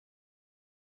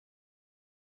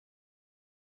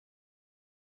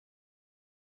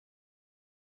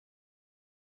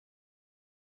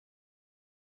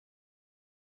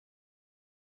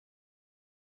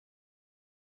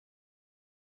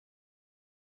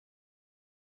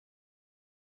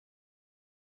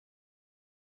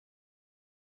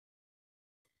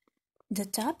The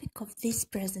topic of this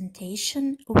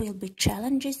presentation will be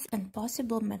challenges and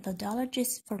possible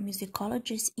methodologies for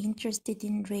musicologists interested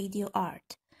in radio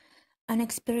art. An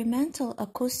experimental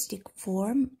acoustic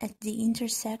form at the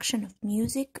intersection of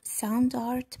music, sound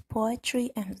art,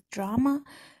 poetry, and drama,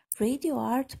 radio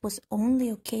art was only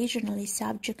occasionally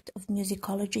subject of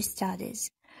musicology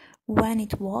studies. When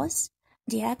it was,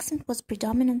 the accent was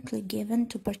predominantly given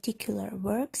to particular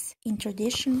works in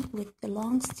tradition with the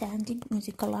long-standing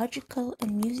musicological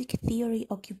and music theory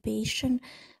occupation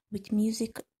with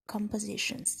music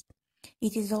compositions.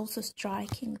 It is also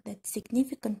striking that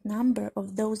significant number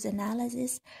of those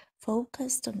analyses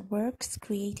focused on works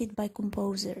created by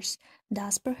composers,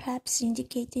 thus perhaps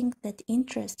indicating that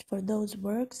interest for those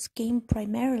works came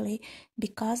primarily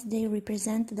because they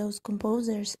represent those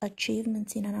composers'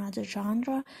 achievements in another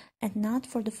genre and not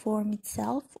for the form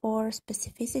itself or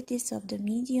specificities of the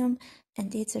medium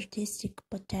and its artistic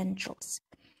potentials.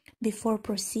 Before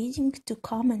proceeding to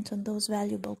comment on those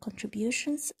valuable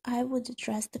contributions, I would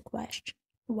address the question,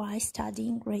 why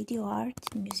studying radio art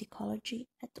in musicology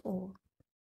at all?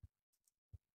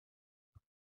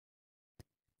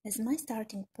 As my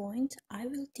starting point, I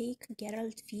will take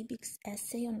Gerald Fiebig's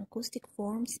essay on acoustic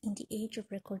forms in the age of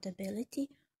recordability,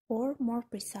 or more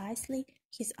precisely,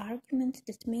 his argument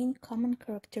that main common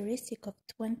characteristic of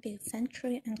 20th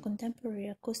century and contemporary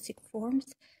acoustic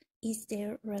forms is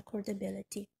their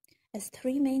recordability. As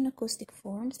three main acoustic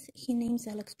forms, he names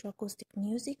electroacoustic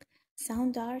music,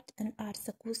 sound art, and ars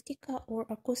acoustica or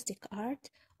acoustic art,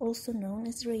 also known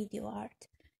as radio art.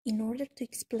 In order to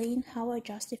explain how I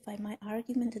justify my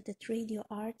argument that radio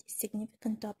art is a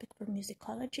significant topic for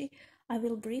musicology, I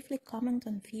will briefly comment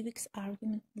on Fiebig's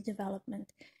argument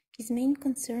development. His main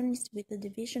concern is with the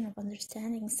division of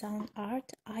understanding sound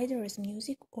art either as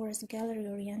music or as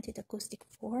gallery-oriented acoustic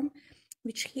form,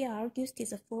 which he argues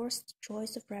is a forced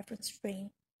choice of reference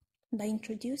frame. By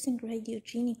introducing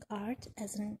radiogenic art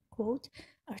as an, quote,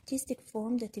 artistic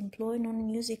form that employ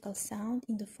non-musical sound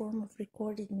in the form of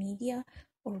recorded media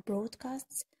or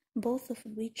broadcasts, both of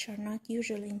which are not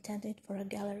usually intended for a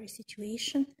gallery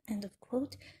situation, end of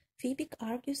quote, Fiebig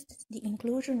argues that the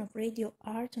inclusion of radio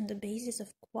art on the basis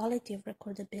of quality of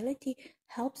recordability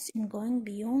helps in going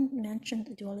beyond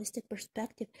mentioned dualistic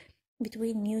perspective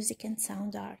between music and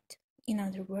sound art. In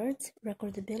other words,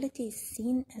 recordability is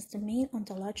seen as the main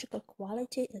ontological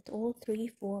quality that all three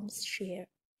forms share.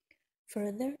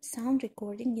 Further, sound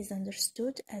recording is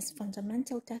understood as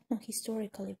fundamental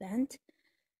techno-historical event.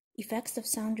 Effects of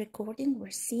sound recording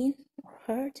were seen or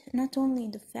heard not only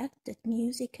in the fact that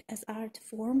music as art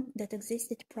form that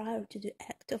existed prior to the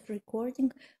act of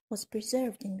recording was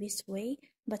preserved in this way,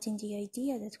 but in the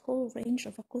idea that whole range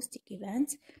of acoustic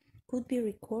events could be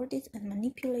recorded and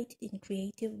manipulated in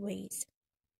creative ways.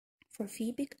 For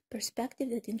Fiebig, perspective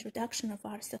that introduction of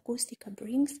ars acoustica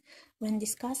brings when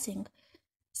discussing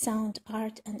sound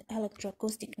art and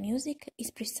electroacoustic music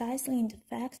is precisely in the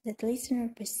fact that listener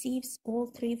perceives all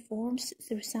three forms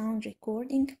through sound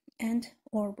recording and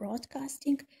or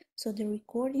broadcasting, so the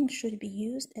recording should be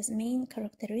used as main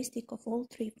characteristic of all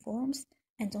three forms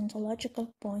and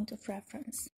ontological point of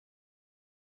reference.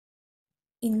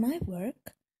 In my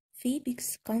work,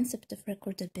 Fiebig's concept of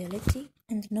recordability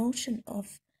and notion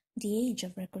of the age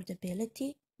of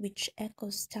recordability, which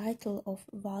echoes title of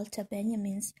Walter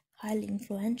Benjamin's highly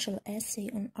influential essay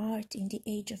on art in the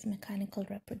age of mechanical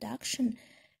reproduction,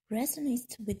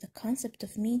 resonates with the concept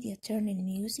of media turn in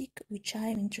music, which I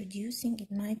am introducing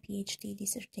in my PhD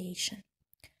dissertation.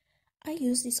 I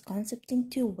use this concept in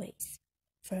two ways.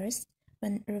 First,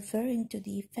 when referring to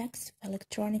the effects of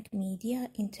electronic media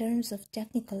in terms of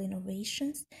technical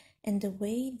innovations and the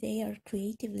way they are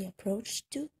creatively approached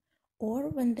to, or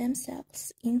when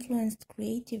themselves influenced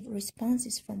creative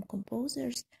responses from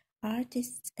composers,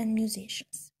 artists, and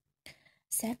musicians.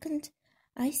 Second,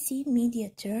 I see media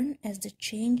turn as the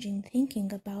change in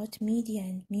thinking about media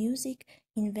and music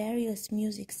in various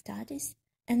music studies,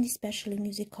 and especially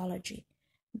musicology.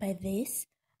 By this,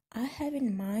 I have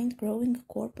in mind growing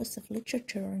a corpus of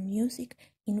literature on music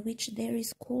in which there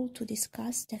is call to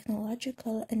discuss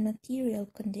technological and material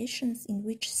conditions in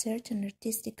which certain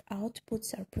artistic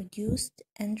outputs are produced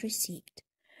and received.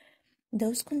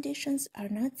 Those conditions are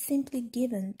not simply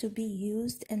given to be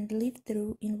used and lived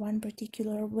through in one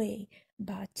particular way,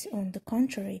 but, on the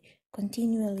contrary,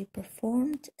 continually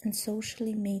performed and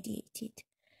socially mediated.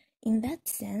 In that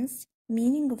sense,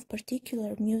 meaning of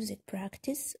particular music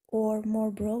practice, or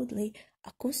more broadly,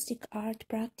 acoustic art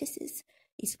practices,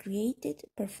 is created,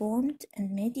 performed,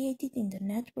 and mediated in the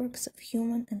networks of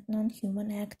human and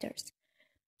non-human actors.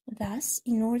 Thus,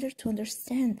 in order to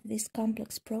understand these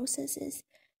complex processes,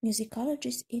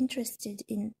 Musicologists interested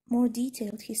in more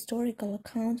detailed historical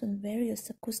account on various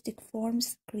acoustic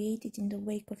forms created in the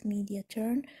wake of media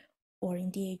turn or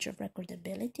in the age of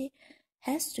recordability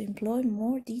has to employ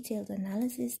more detailed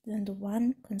analysis than the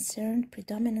one concerned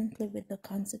predominantly with the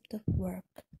concept of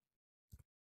work.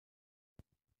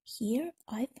 Here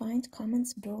I find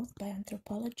comments brought by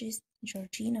anthropologist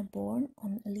Georgina Born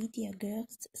on Lydia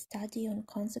Goer's study on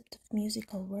concept of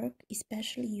musical work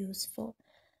especially useful,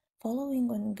 following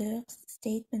on Goer's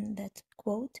statement that,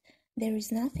 quote, there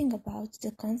is nothing about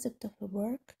the concept of a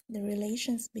work, the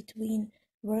relations between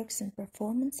works and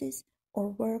performances, or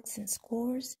works and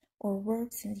scores, or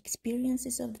works and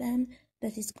experiences of them,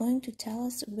 that is going to tell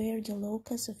us where the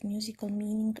locus of musical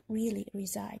meaning really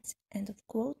resides, end of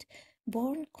quote.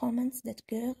 Born comments that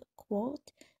Goer,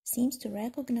 quote, seems to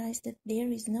recognize that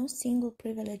there is no single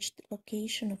privileged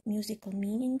location of musical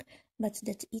meaning, but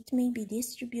that it may be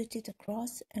distributed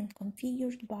across and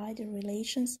configured by the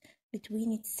relations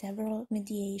between its several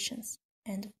mediations,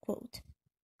 end of quote.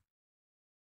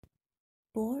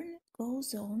 Born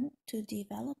goes on to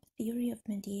develop theory of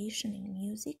mediation in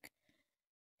music,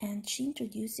 and she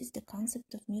introduces the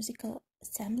concept of musical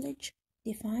assemblage,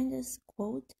 defined as,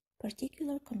 quote,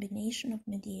 particular combination of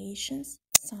mediations,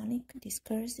 sonic,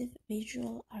 discursive,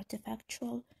 visual,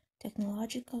 artifactual,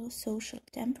 technological, social,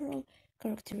 temporal,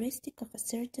 characteristic of a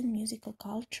certain musical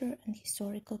culture and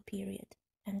historical period,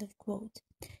 end of quote.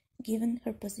 Given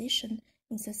her position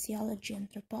in sociology and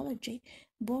anthropology,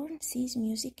 Born sees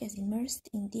music as immersed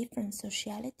in different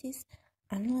socialities,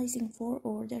 analyzing four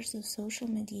orders of social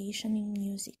mediation in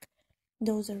music.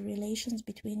 Those are relations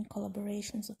between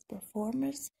collaborations of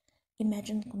performers,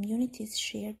 imagined communities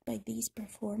shared by these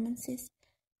performances,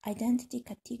 identity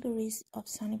categories of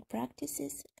sonic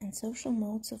practices, and social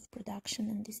modes of production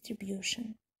and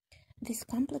distribution. This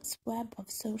complex web of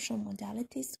social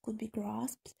modalities could be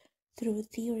grasped through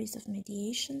theories of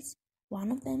mediations,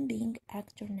 one of them being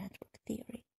actor network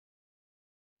theory.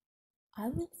 I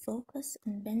will focus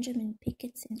on Benjamin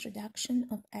Pickett's introduction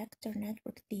of actor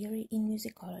network theory in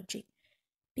musicology.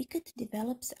 Pickett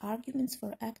develops arguments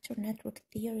for actor network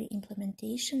theory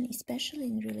implementation, especially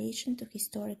in relation to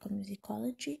historical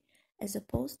musicology, as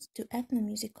opposed to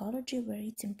ethnomusicology, where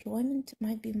its employment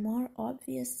might be more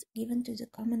obvious given to the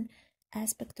common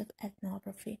aspect of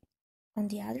ethnography. On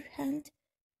the other hand,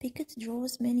 Pickett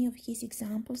draws many of his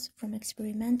examples from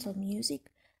experimental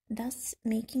music, thus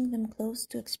making them close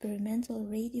to experimental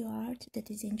radio art that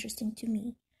is interesting to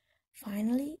me.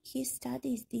 Finally, he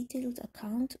studies detailed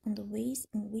account on the ways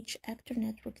in which actor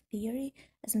network theory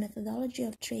as methodology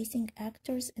of tracing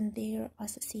actors and their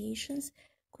associations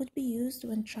could be used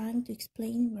when trying to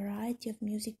explain variety of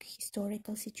music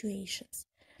historical situations.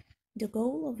 The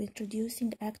goal of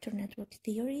introducing actor network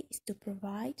theory is to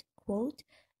provide, quote,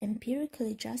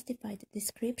 empirically justified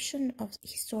description of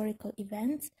historical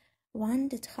events, one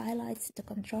that highlights the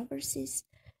controversies,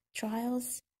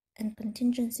 trials, and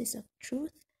contingencies of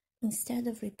truth, instead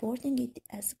of reporting it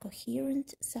as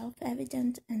coherent,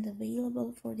 self-evident, and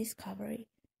available for discovery,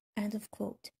 end of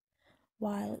quote.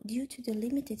 While, due to the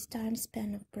limited time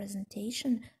span of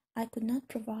presentation, I could not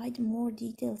provide more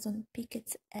details on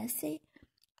Pickett's essay,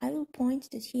 I will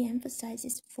point that he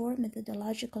emphasizes four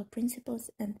methodological principles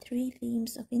and three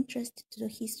themes of interest to the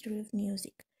history of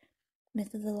music.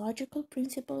 Methodological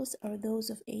principles are those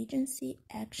of agency,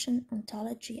 action,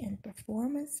 ontology, and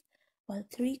performance, while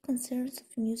three concerns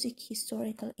of music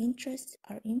historical interest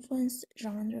are influence,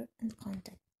 genre, and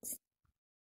context.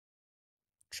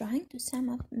 Trying to sum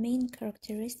up main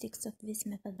characteristics of this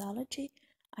methodology,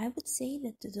 I would say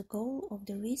that the goal of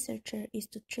the researcher is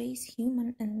to trace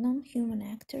human and non-human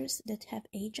actors that have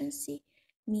agency,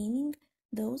 meaning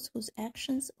those whose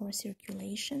actions or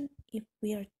circulation, if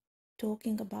we are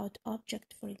talking about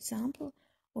object for example,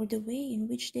 or the way in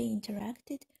which they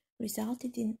interacted,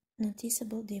 resulted in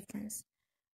noticeable difference.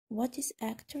 What is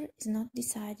actor is not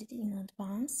decided in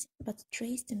advance, but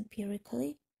traced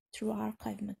empirically through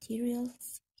archive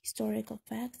materials, historical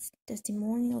facts,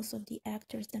 testimonials of the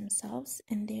actors themselves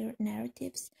and their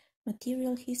narratives,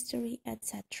 material history,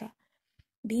 etc.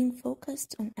 Being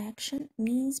focused on action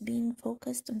means being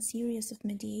focused on series of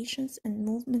mediations and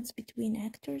movements between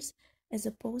actors as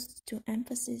opposed to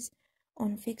emphasis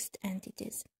on fixed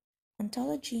entities.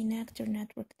 Ontology in actor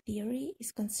network theory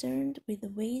is concerned with the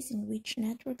ways in which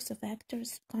networks of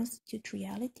actors constitute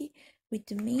reality, with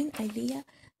the main idea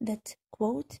that,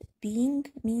 quote, being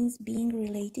means being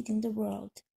related in the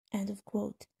world, end of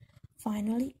quote.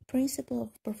 Finally, principle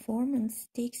of performance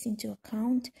takes into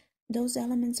account those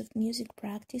elements of music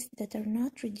practice that are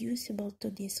not reducible to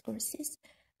discourses,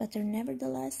 but are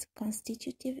nevertheless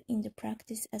constitutive in the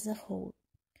practice as a whole.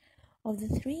 Of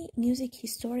the three music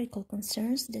historical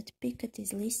concerns that Pickett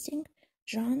is listing,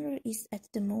 genre is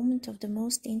at the moment of the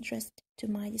most interest to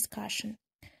my discussion.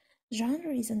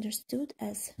 Genre is understood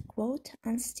as, quote,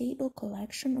 unstable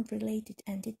collection of related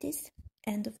entities,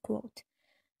 end of quote.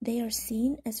 They are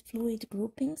seen as fluid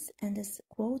groupings and as,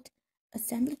 quote,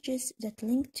 assemblages that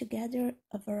link together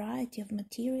a variety of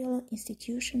material,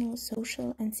 institutional,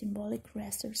 social, and symbolic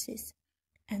resources,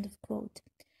 end of quote.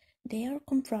 They are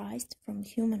comprised from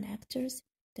human actors,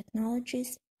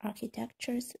 technologies,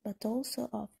 architectures, but also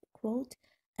of, quote,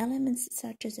 elements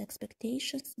such as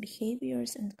expectations,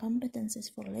 behaviors, and competences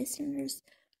for listeners,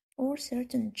 or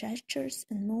certain gestures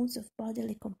and modes of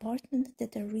bodily comportment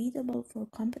that are readable for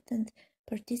competent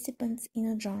participants in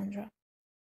a genre.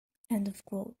 End of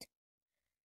quote.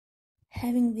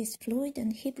 Having this fluid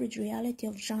and hybrid reality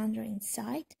of genre in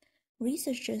sight,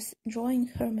 researchers drawing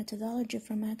her methodology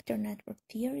from actor network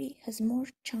theory has more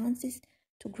chances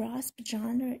to grasp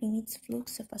genre in its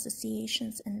flux of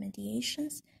associations and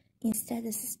mediations, instead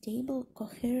as a stable,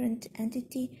 coherent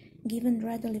entity given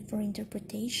readily for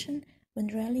interpretation when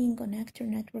rallying on actor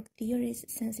network theory's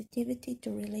sensitivity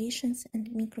to relations and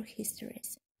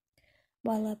microhistories.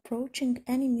 While approaching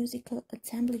any musical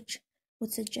assemblage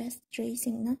would suggest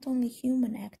tracing not only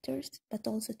human actors, but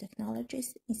also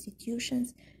technologies,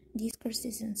 institutions,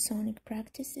 discourses, and sonic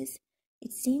practices,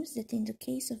 it seems that in the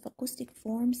case of acoustic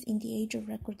forms in the age of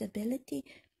recordability,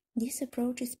 this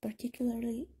approach is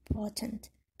particularly potent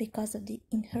because of the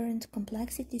inherent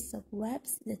complexities of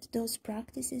webs that those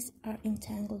practices are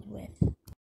entangled with.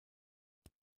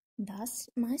 Thus,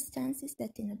 my stance is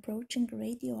that in approaching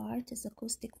radio art as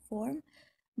acoustic form,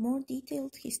 more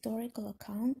detailed historical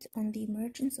account on the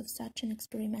emergence of such an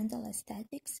experimental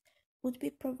aesthetics would be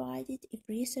provided if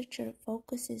researcher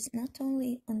focuses not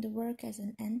only on the work as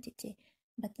an entity,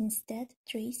 but instead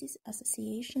traces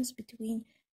associations between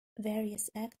various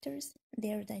actors,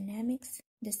 their dynamics,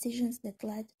 decisions that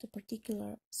led to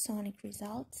particular sonic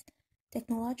results,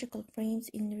 technological frames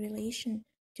in relation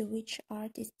to which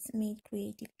artists made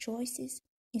creative choices,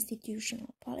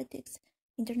 institutional politics,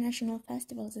 international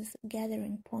festivals as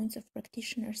gathering points of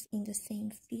practitioners in the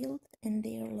same field, and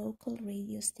their local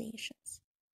radio stations.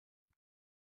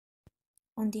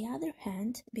 On the other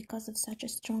hand, because of such a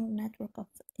strong network of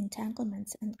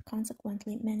entanglements and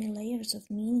consequently many layers of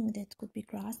meaning that could be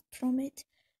grasped from it,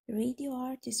 radio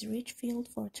art is a rich field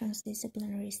for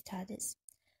transdisciplinary studies.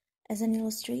 As an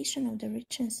illustration of the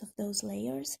richness of those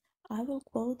layers, I will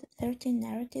quote 13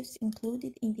 narratives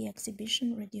included in the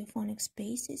exhibition Radiophonic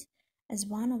Spaces as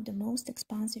one of the most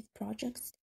expansive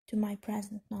projects, to my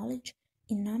present knowledge,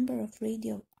 in number of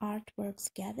radio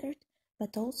artworks gathered,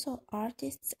 but also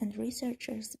artists' and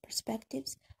researchers'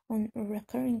 perspectives on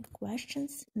recurring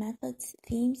questions, methods,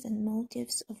 themes, and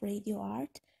motives of radio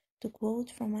art, to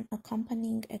quote from an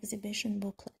accompanying exhibition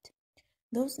booklet.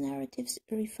 Those narratives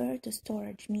refer to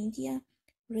storage media,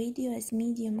 radio as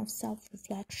medium of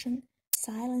self-reflection,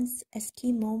 silence as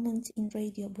key moment in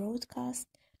radio broadcast,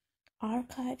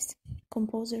 archives,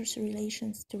 composers'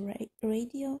 relations to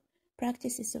radio,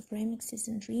 practices of remixes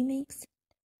and remakes,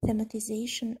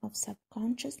 thematization of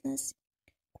subconsciousness,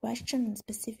 question on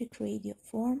specific radio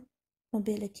form,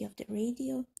 mobility of the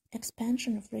radio,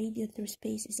 expansion of radio through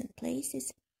spaces and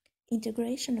places,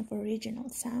 integration of original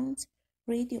sounds,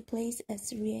 radio plays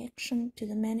as reaction to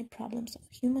the many problems of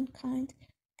humankind,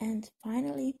 and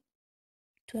finally,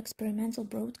 to experimental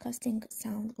broadcasting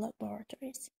sound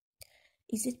laboratories.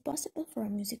 Is it possible for a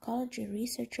musicology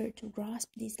researcher to grasp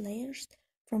these layers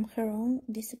from her own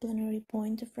disciplinary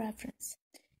point of reference?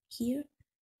 Here,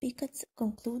 Pickett's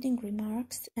concluding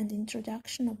remarks and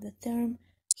introduction of the term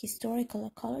historical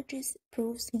ecologies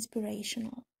proves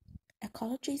inspirational.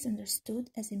 Ecology is understood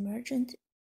as emergent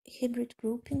hybrid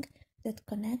grouping that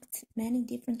connects many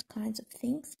different kinds of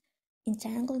things,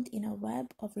 entangled in a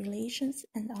web of relations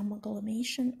and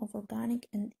amalgamation of organic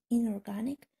and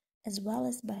inorganic, as well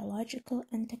as biological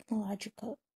and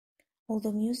technological.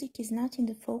 Although music is not in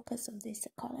the focus of this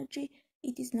ecology,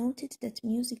 it is noted that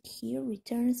music here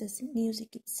returns as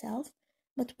music itself,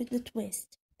 but with a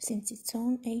twist, since its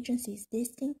own agency is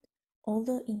distinct,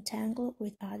 although entangled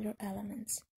with other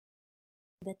elements.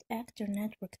 That actor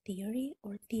network theory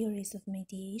or theories of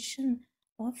mediation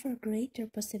offer greater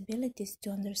possibilities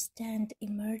to understand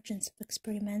emergence of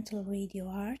experimental radio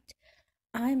art,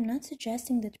 I am not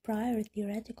suggesting that prior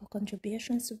theoretical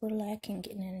contributions were lacking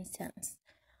in any sense.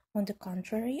 On the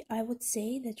contrary, I would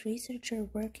say that researchers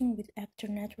working with actor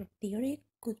network theory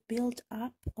could build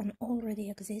up on already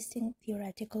existing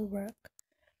theoretical work.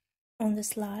 On the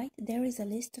slide, there is a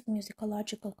list of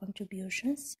musicological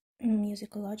contributions,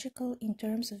 musicological in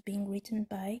terms of being written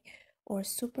by or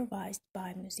supervised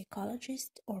by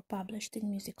musicologists or published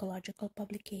in musicological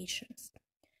publications.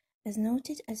 As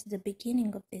noted at the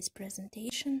beginning of this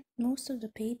presentation, most of the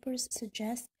papers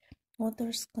suggest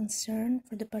authors' concern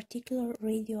for the particular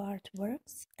radio art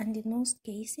works, and in most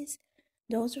cases,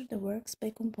 those are the works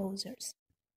by composers,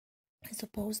 as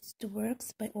opposed to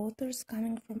works by authors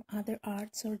coming from other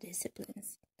arts or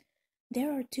disciplines.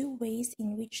 There are two ways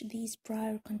in which these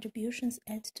prior contributions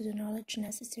add to the knowledge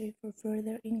necessary for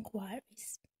further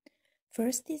inquiries.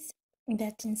 First is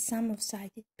that in some of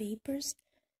cited papers,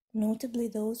 notably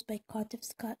those by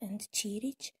Kotevska and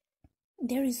Čirić,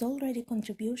 there is already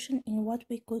contribution in what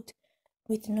we could,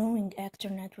 with knowing actor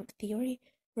network theory,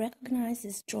 recognize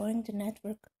as drawing the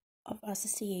network of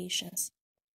associations.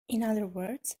 In other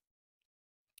words,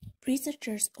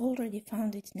 researchers already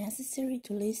found it necessary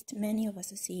to list many of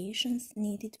associations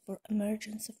needed for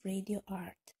emergence of radio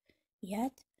art,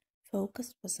 yet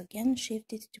focus was again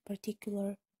shifted to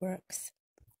particular works.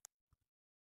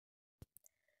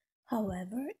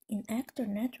 However, in actor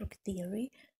network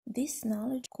theory, this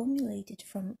knowledge accumulated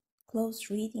from close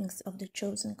readings of the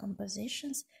chosen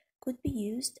compositions could be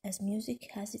used as music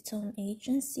has its own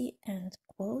agency and,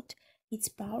 quote, its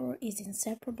power is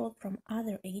inseparable from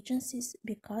other agencies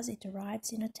because it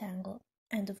arrives in a tangle,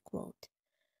 end of quote.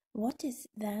 What is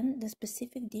then the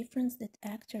specific difference that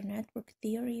actor network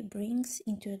theory brings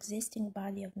into existing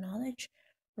body of knowledge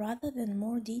rather than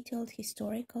more detailed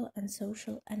historical and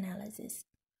social analysis?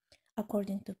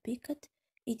 According to Pickett,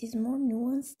 it is a more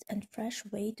nuanced and fresh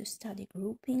way to study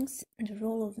groupings, the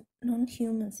role of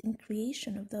non-humans in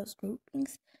creation of those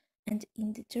groupings, and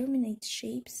indeterminate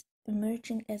shapes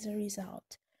emerging as a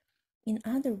result. In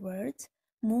other words,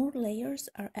 more layers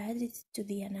are added to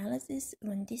the analysis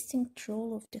when distinct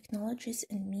role of technologies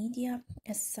and media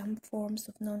as some forms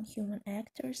of non-human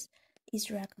actors is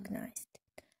recognized,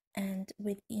 and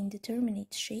with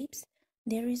indeterminate shapes,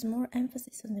 there is more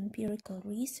emphasis on empirical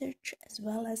research as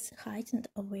well as heightened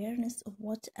awareness of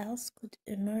what else could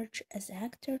emerge as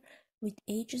actor with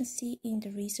agency in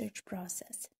the research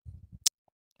process.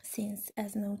 Since,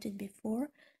 as noted before,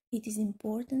 it is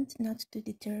important not to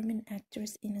determine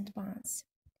actors in advance.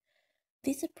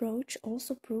 This approach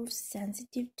also proves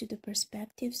sensitive to the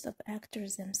perspectives of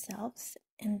actors themselves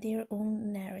and their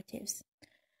own narratives.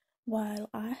 While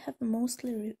I have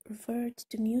mostly referred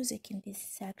to music in this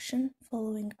section,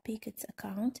 following Pickett's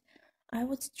account, I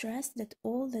would stress that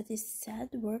all that is said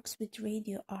works with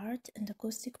radio art and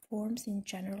acoustic forms in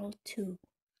general too,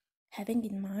 having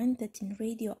in mind that in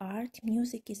radio art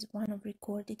music is one of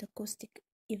recorded acoustic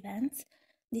events,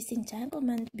 this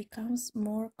entanglement becomes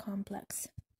more complex.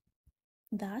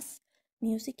 Thus,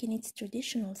 music in its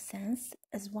traditional sense,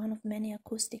 as one of many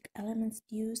acoustic elements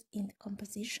used in the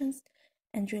compositions,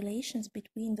 and relations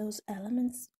between those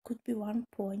elements could be one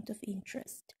point of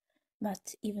interest,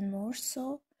 but even more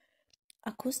so,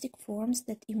 acoustic forms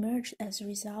that emerge as a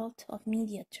result of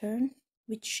media turn,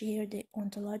 which share the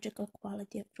ontological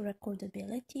quality of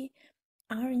recordability,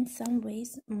 are in some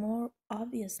ways more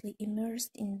obviously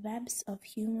immersed in webs of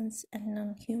humans and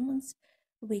non-humans,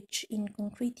 which in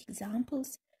concrete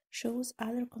examples shows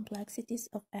other complexities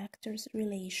of actors'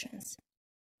 relations.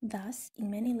 Thus, in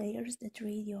many layers that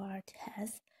radio art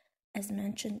has, as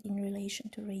mentioned in relation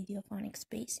to radiophonic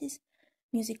spaces,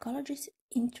 musicologists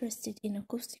interested in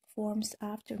acoustic forms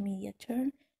after media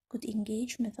turn could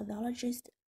engage methodologies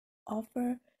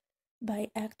offered by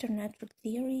actor network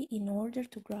theory in order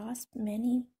to grasp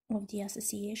many of the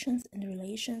associations and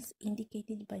relations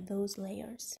indicated by those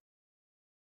layers.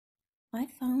 I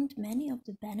found many of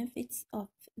the benefits of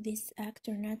this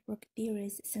actor network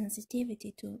theory's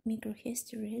sensitivity to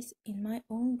microhistories in my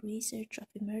own research of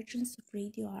emergence of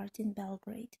radio art in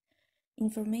Belgrade.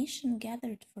 Information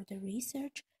gathered for the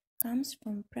research comes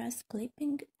from press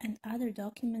clipping and other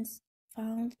documents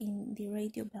found in the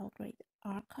Radio Belgrade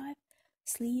archive,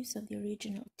 sleeves of the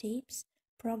original tapes,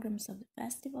 programs of the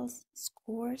festivals,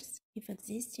 scores, if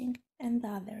existing, and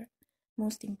other.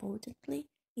 Most importantly,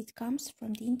 it comes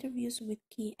from the interviews with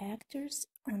key actors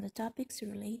on the topics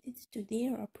related to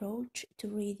their approach to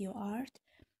radio art,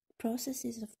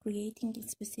 processes of creating in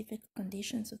specific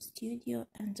conditions of studio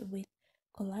and with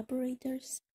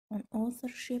collaborators, on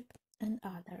authorship and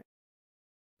others.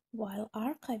 While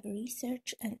archive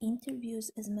research and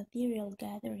interviews as material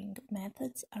gathering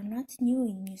methods are not new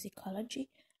in musicology,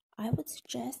 I would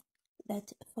suggest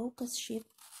that focus shift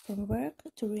from work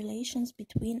to relations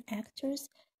between actors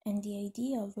and the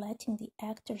idea of letting the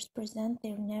actors present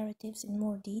their narratives in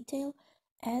more detail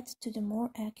add to the more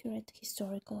accurate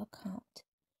historical account.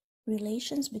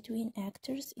 Relations between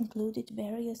actors included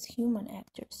various human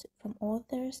actors, from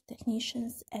authors,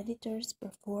 technicians, editors,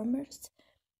 performers,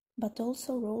 but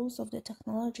also roles of the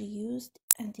technology used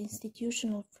and the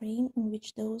institutional frame in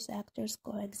which those actors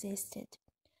coexisted.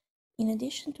 In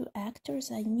addition to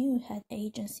actors I knew had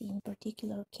agency in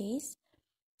particular case,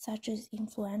 such as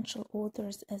influential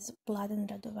authors as Vladan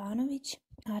Radovanović,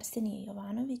 Arsenije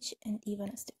Jovanović, and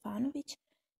Ivana Stefanović,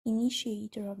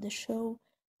 initiator of the show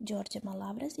Đorđe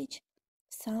Malavrazić,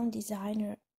 sound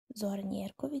designer Zoran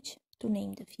Jerković, to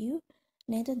name the few.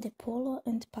 Neda De Polo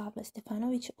and Pavle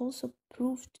Stefanović also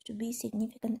proved to be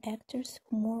significant actors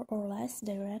who more or less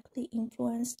directly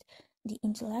influenced the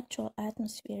intellectual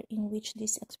atmosphere in which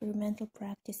this experimental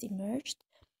practice emerged,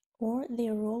 or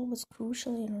their role was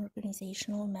crucial in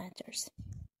organizational matters.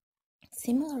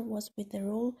 Similar was with the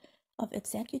role of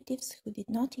executives who did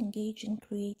not engage in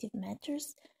creative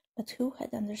matters, but who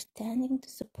had understanding to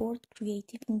support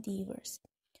creative endeavors.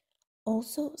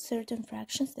 Also, certain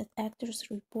fractions that actors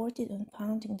reported on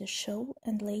founding the show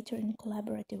and later in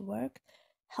collaborative work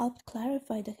helped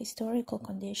clarify the historical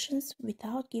conditions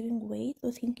without giving way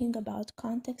to thinking about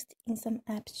context in some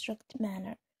abstract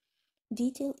manner.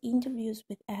 Detailed interviews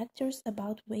with actors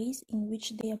about ways in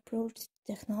which they approached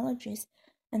technologies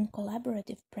and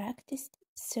collaborative practice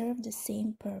serve the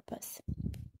same purpose.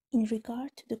 In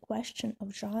regard to the question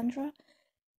of genre,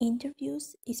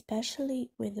 interviews, especially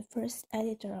with the first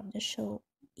editor of the show,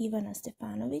 Ivana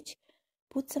Stefanović,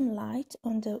 put some light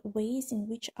on the ways in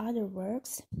which other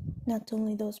works, not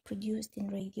only those produced in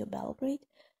Radio Belgrade,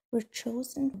 were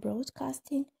chosen for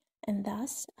broadcasting, and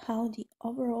thus how the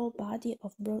overall body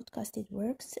of broadcasted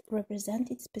works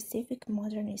represented specific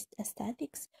modernist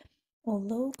aesthetics,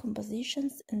 although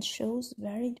compositions and shows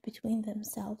varied between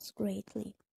themselves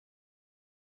greatly.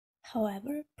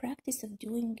 However, practice of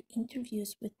doing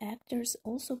interviews with actors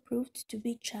also proved to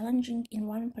be challenging in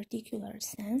one particular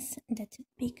sense that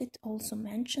Pickett also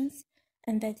mentions,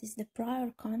 and that is the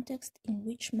prior context in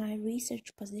which my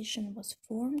research position was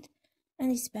formed,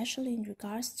 and especially in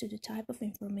regards to the type of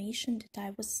information that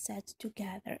I was set to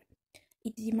gather.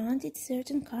 It demanded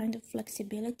certain kind of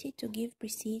flexibility to give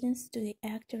precedence to the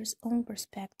actor's own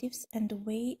perspectives and the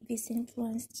way this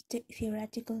influenced the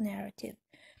theoretical narrative.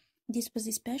 This was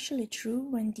especially true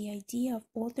when the idea of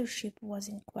authorship was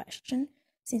in question,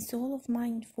 since all of my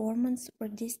informants were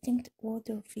distinct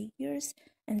author figures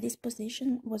and this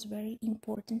position was very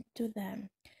important to them.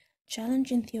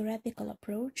 Challenging theoretical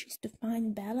approach is to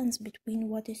find balance between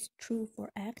what is true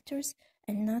for actors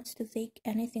and not to take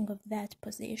anything of that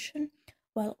position,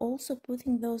 while also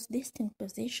putting those distinct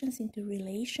positions into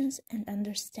relations and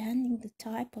understanding the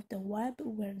type of the web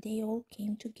where they all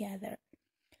came together.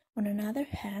 On another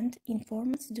hand,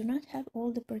 informants do not have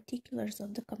all the particulars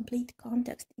of the complete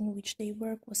context in which their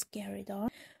work was carried on,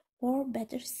 or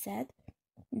better said,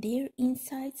 their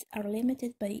insights are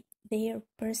limited by their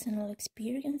personal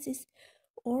experiences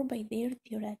or by their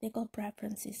theoretical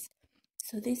preferences.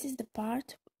 So this is the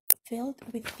part filled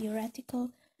with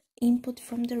theoretical input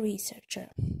from the researcher.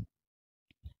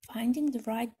 Finding the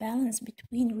right balance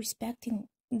between respecting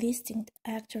distinct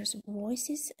actors'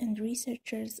 voices and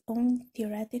researchers' own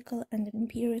theoretical and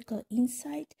empirical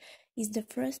insight is the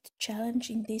first challenge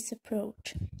in this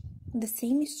approach. The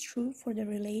same is true for the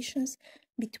relations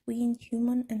between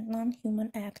human and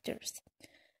non-human actors.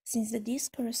 Since the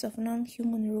discourse of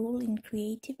non-human role in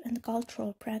creative and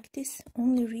cultural practice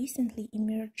only recently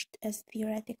emerged as a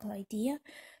theoretical idea,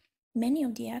 many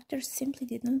of the actors simply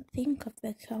did not think of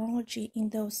the technology in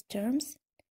those terms,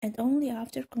 and only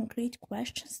after concrete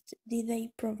questions did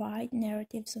they provide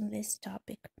narratives on this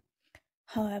topic.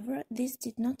 However, this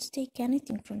did not take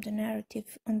anything from the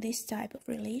narrative on this type of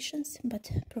relations,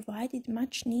 but provided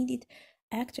much needed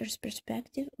actors'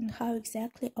 perspective on how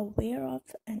exactly aware of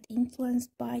and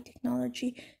influenced by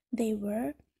technology they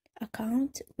were,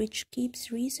 account which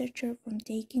keeps researcher from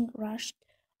taking rushed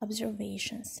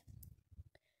observations.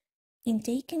 In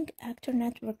taking Actor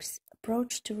Network's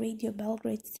approach to Radio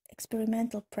Belgrade's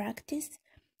experimental practice,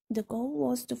 the goal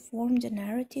was to form the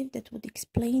narrative that would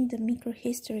explain the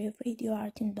microhistory of radio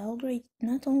art in Belgrade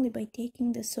not only by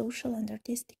taking the social and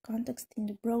artistic context in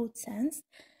the broad sense,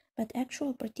 but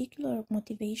actual particular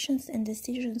motivations and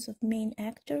decisions of main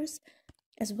actors,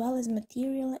 as well as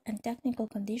material and technical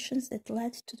conditions that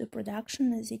led to the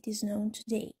production as it is known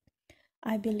today.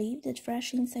 I believe that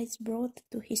fresh insights brought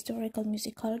to historical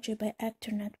musicology by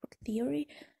Actor Network theory,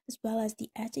 as well as the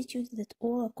attitude that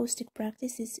all acoustic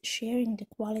practices sharing the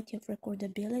quality of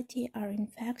recordability are in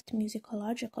fact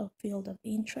musicological field of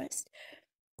interest,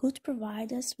 could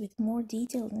provide us with more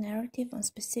detailed narrative on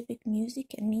specific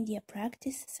music and media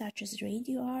practice such as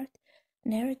radio art,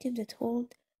 narrative that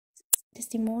hold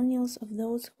testimonials of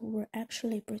those who were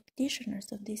actually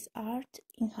practitioners of this art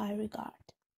in high regard.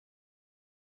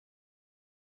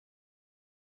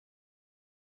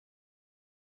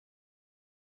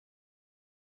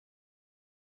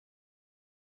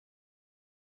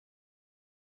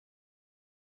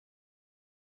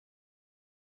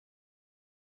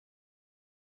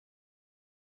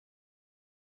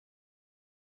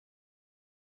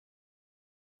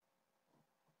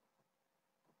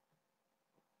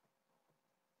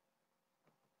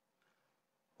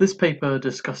 This paper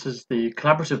discusses the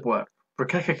collaborative work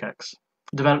Brkekekeks,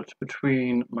 developed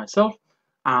between myself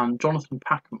and Jonathan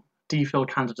Packham, DPhil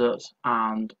candidate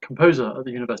and composer at the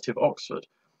University of Oxford,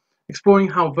 exploring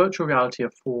how virtual reality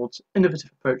affords innovative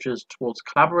approaches towards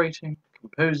collaborating,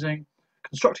 composing,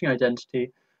 constructing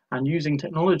identity, and using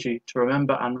technology to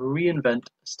remember and reinvent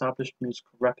established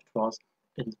musical repertoires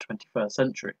in the 21st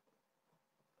century.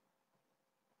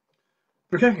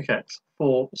 Brkekekeks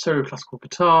for solo classical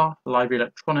guitar, live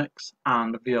electronics,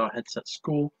 and VR headset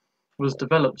score was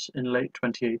developed in late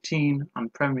 2018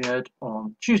 and premiered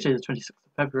on Tuesday the 26th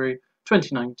of February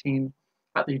 2019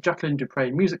 at the Jacqueline du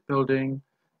Pré Music Building,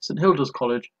 St Hilda's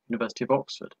College, University of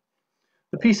Oxford.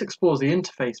 The piece explores the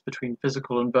interface between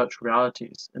physical and virtual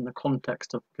realities in the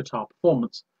context of guitar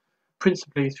performance,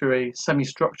 principally through a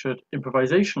semi-structured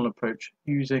improvisational approach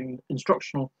using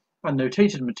instructional and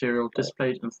notated material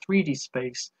displayed in 3D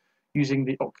space using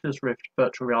the Oculus Rift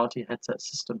virtual reality headset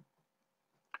system.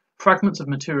 Fragments of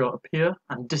material appear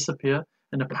and disappear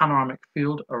in a panoramic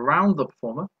field around the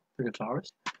performer, the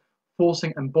guitarist,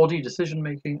 forcing embodied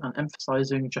decision-making and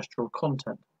emphasizing gestural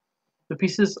content. The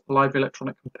piece's live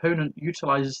electronic component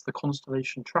utilizes the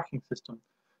constellation tracking system,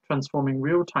 transforming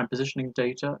real-time positioning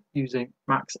data using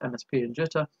max MSP and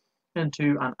jitter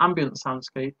into an ambient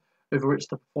soundscape over which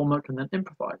the performer can then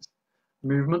improvise.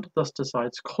 Movement thus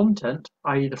decides content,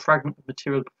 i.e. the fragment of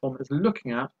material the performer is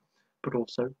looking at, but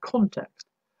also context,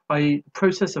 i.e. the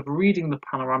process of reading the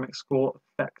panoramic score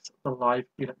affects the live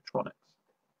electronics.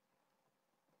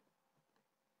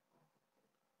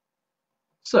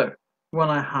 So, when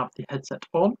I have the headset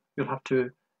on, you'll have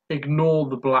to ignore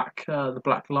the black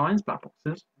lines, black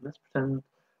boxes. Let's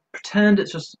pretend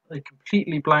it's just a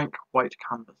completely blank white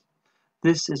canvas.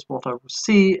 This is what I will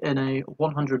see in a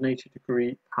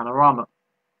 180-degree panorama.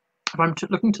 If I'm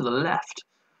looking to the left,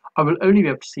 I will only be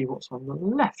able to see what's on the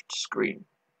left screen,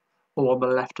 or on the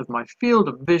left of my field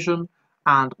of vision,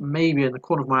 and maybe in the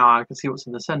corner of my eye I can see what's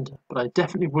in the center, but I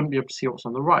definitely wouldn't be able to see what's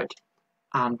on the right,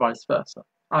 and vice versa,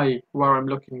 i.e. where I'm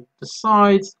looking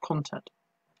decides content.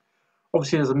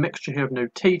 Obviously there's a mixture here of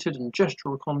notated and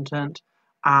gestural content,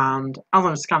 and as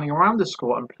I'm scanning around the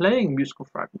score and playing musical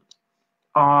fragments,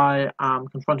 I am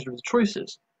confronted with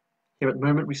choices. Here at the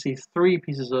moment we see 3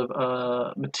 pieces of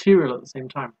material at the same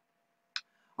time.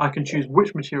 I can choose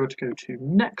which material to go to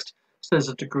next, so there's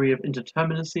a degree of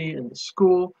indeterminacy in the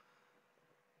score,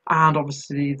 and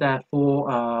obviously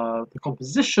therefore the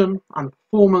composition and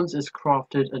performance is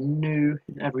crafted anew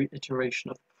in every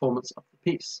iteration of the performance of the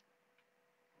piece.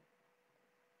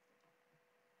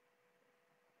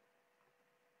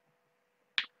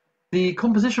 The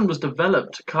composition was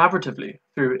developed collaboratively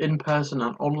through in-person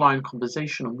and online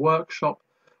composition and workshop,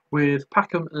 with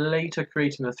Packham later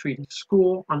creating a 3D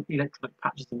score and electronic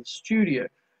patches in the studio.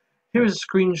 Here is a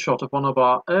screenshot of one of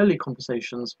our early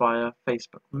conversations via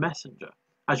Facebook Messenger.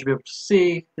 As you'll be able to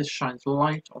see, this shines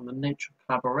light on the nature of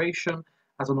collaboration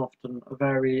as an often a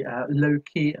very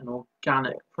low-key and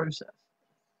organic process.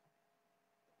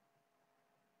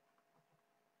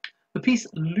 The piece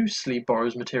loosely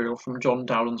borrows material from John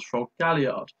Dowland's Frog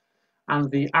Galliard,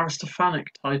 and the Aristophanic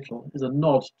title is a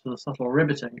nod to the subtle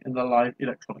riveting in the live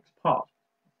electronics part.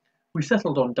 We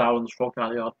settled on Dowland's Frog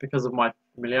Galliard because of my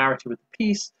familiarity with the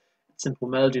piece, its simple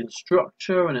melody and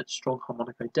structure, and its strong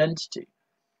harmonic identity.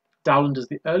 Dowland is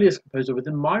the earliest composer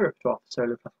within my repertoire for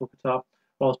solo classical guitar,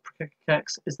 whilst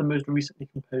Brkekekeks is the most recently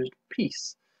composed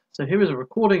piece. So here is a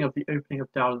recording of the opening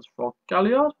of Dowland's Frog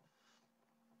Galliard.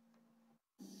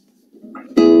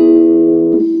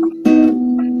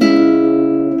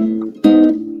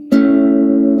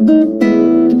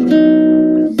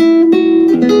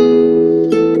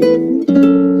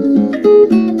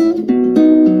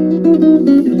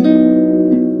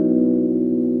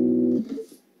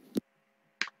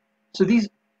 So these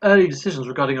early decisions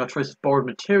regarding our choice of borrowed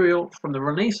material from the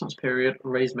Renaissance period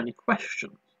raise many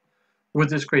questions. Would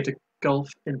this create a gulf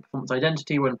in performance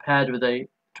identity when paired with a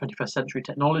 21st century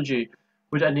technology?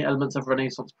 Would any elements of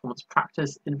Renaissance performance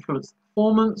practice influence the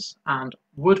performance? And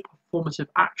would performative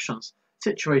actions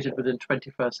situated within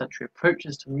 21st century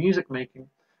approaches to music making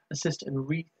assist in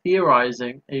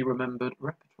re-theorizing a remembered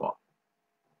repertoire.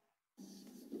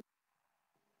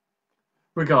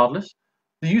 Regardless,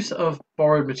 the use of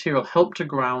borrowed material helped to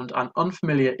ground an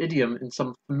unfamiliar idiom in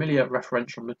some familiar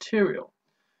referential material.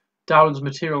 Dowden's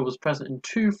material was present in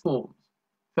two forms.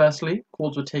 Firstly,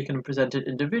 chords were taken and presented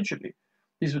individually.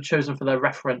 These were chosen for their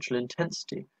referential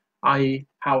intensity, i.e.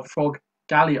 how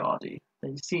frog-galliardy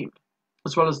they seemed,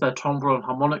 as well as their timbral and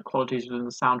harmonic qualities within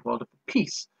the sound world of the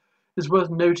piece. It is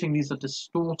worth noting these are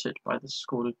distorted by the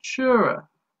scordatura.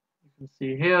 You can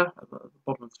see here at the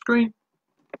bottom of the screen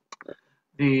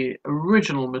the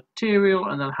original material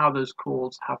and then how those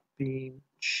chords have been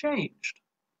changed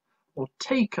or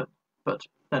taken, but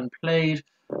then played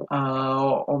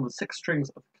on the 6 strings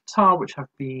of the guitar, which have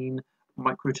been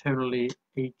microtonally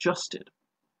adjusted.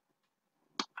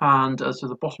 And as to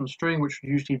the bottom string, which would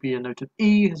usually be a note of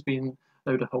E, has been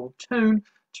lowered a whole tone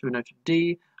to a note of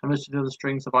D, and most of the other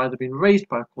strings have either been raised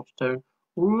by a quarter tone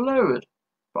or lowered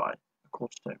by a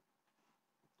quarter tone.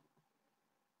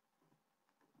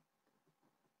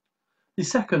 The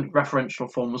second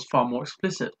referential form was far more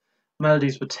explicit.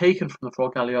 Melodies were taken from the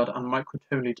frog-galliard and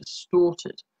microtonally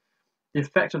distorted. The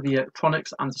effect of the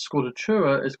electronics and the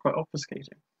scordatura is quite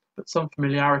obfuscating, but some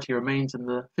familiarity remains in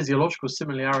the physiological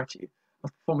similarity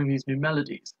of performing these new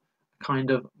melodies, a kind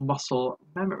of muscle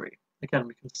memory. Again,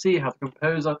 we can see how the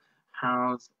composer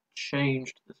has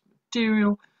changed this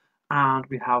material, and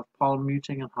we have palm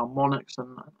muting and harmonics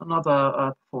and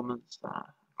another performance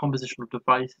compositional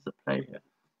devices at play here.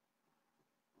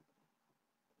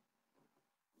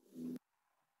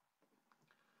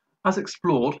 As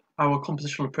explored, our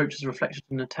compositional approaches reflected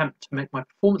an attempt to make my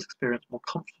performance experience more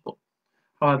comfortable.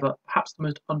 However, perhaps the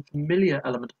most unfamiliar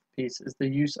element of the piece is the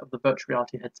use of the virtual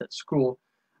reality headset score,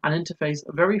 an interface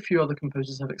very few other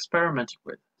composers have experimented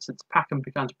with since Packham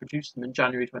began to produce them in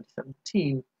January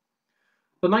 2017.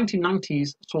 The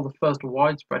 1990s saw the first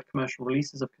widespread commercial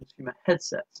releases of consumer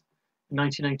headsets. In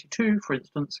 1992, for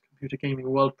instance, Computer Gaming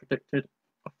World predicted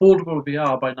affordable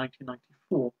VR by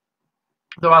 1994.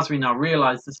 Though as we now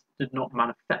realise, this did not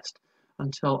manifest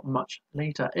until much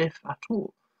later, if at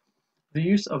all. The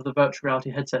use of the virtual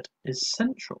reality headset is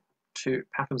central to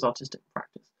Packham's artistic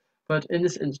practice, but in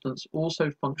this instance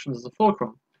also functions as a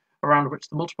fulcrum around which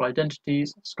the multiple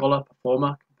identities, scholar,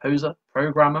 performer, composer,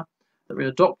 programmer, that we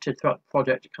adopted throughout the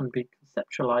project can be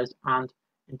conceptualised and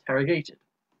interrogated.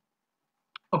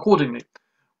 Accordingly,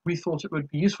 we thought it would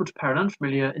be useful to pair an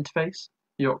unfamiliar interface,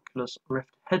 the Oculus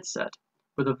Rift headset,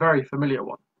 with a very familiar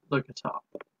one, the guitar.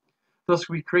 Thus,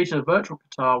 we created a virtual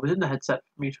guitar within the headset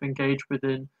for me to engage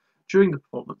within during the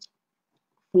performance.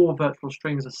 4 virtual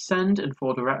strings ascend in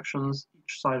 4 directions,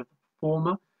 each side of the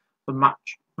performer. The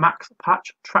max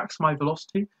patch tracks my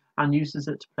velocity and uses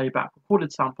it to play back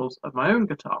recorded samples of my own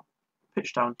guitar,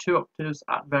 pitched down 2 octaves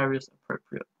at various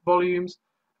appropriate volumes.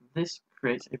 This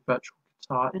creates a virtual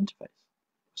guitar interface.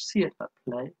 See it at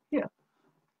play here.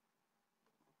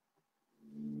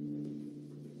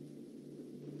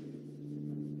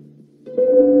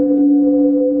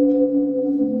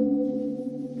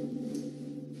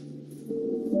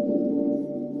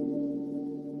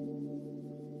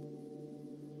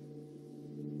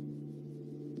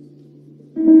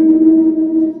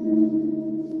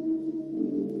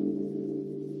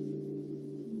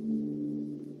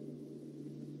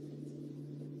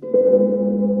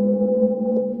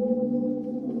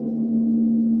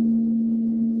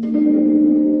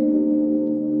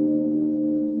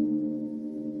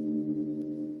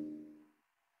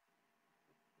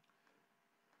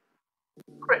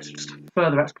 Great, so just a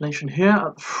further explanation here.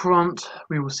 At the front,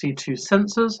 we will see 2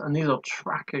 sensors, and these are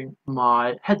tracking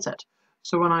my headset.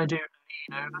 So when I do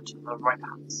lean over to the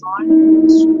right-hand side, the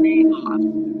screen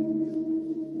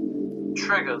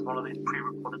triggers one of these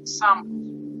pre-recorded samples.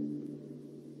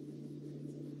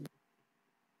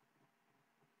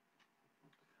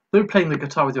 Though playing the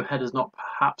guitar with your head is not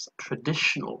perhaps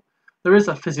traditional, there is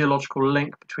a physiological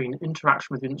link between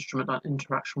interaction with the instrument and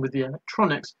interaction with the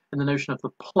electronics in the notion of the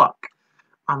pluck.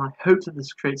 And I hope that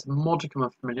this creates a modicum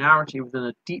of familiarity within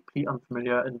a deeply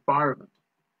unfamiliar environment.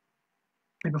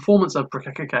 The performance of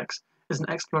Brickekex is an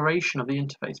exploration of the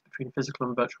interface between physical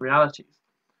and virtual realities.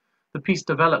 The piece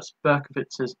develops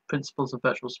Berkowitz's principles of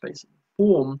virtual space and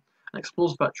form and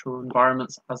explores virtual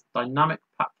environments as dynamic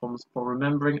platforms for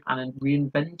remembering and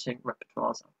reinventing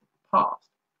repertoires of the past.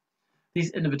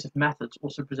 These innovative methods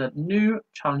also present new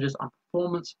challenges and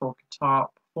performance for guitar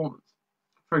performance.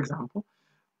 For example,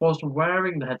 whilst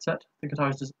wearing the headset, the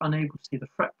guitarist is unable to see the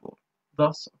fretboard.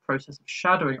 Thus, a process of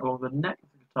shadowing along the neck of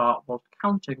the guitar whilst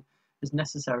counting is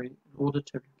necessary in order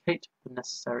to locate the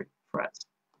necessary frets.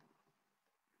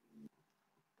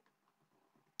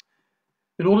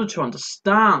 In order to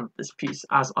understand this piece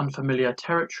as unfamiliar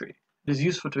territory, it is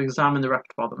useful to examine the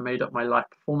repertoire that made up my live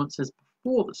performances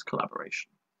before this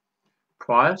collaboration.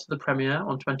 Prior to the premiere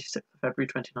on 26th of February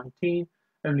 2019,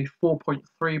 only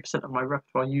 4.3% of my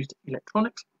repertoire used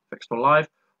electronics, fixed or live,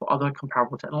 or other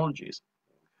comparable technologies.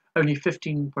 Only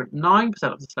 15.9%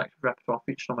 of the selected repertoire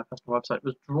featured on my personal website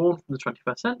was drawn from the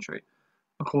 21st century.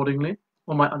 Accordingly,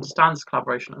 one might understand this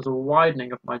collaboration as a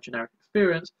widening of my generic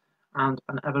experience and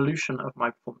an evolution of my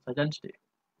performance identity.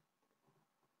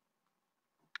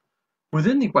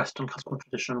 Within the Western classical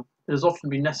tradition, it has often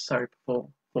been necessary for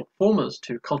performers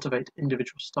to cultivate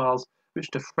individual styles which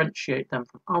differentiate them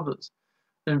from others,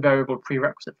 an invariable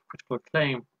prerequisite for critical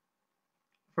acclaim.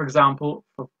 For example,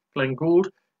 for Glenn Gould,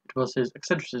 it was his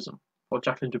eccentricism; for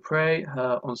Jacqueline Dupre,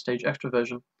 her on-stage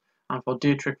extroversion; and for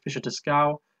Dietrich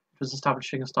Fischer-Dieskau, it was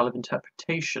establishing a style of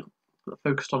interpretation that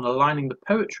focused on aligning the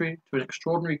poetry to an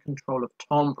extraordinary control of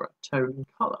timbre, tone, and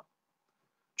colour.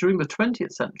 During the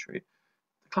 20th century,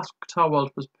 the classical guitar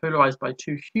world was polarised by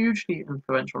two hugely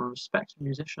influential and respected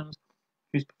musicians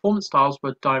whose performance styles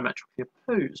were diametrically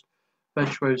opposed,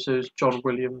 virtuosos John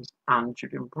Williams and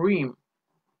Julian Bream.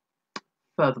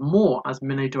 Furthermore, as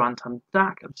Minet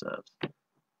Duantan-Dac observes,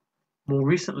 more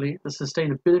recently, the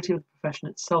sustainability of the profession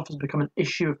itself has become an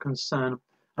issue of concern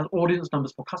as audience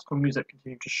numbers for classical music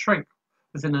continue to shrink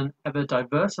within an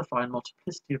ever-diversifying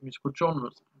multiplicity of musical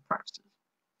genres and practices.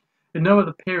 In no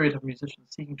other period have musicians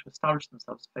seeking to establish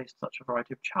themselves faced such a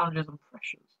variety of challenges and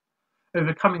pressures.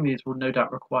 Overcoming these will no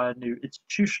doubt require new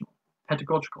institutional,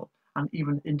 pedagogical, and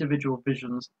even individual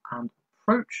visions and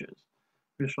approaches.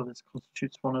 I'm sure this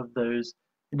constitutes one of those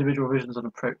individual visions and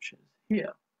approaches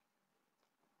here.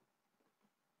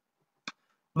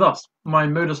 Thus, my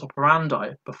modus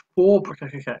operandi before Brick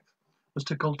was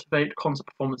to cultivate concert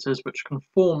performances which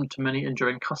conformed to many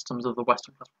enduring customs of the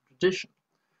Western classical tradition.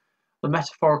 The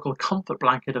metaphorical comfort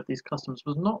blanket of these customs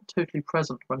was not totally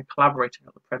present when collaborating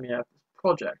at the premiere of this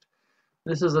project.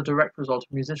 This is a direct result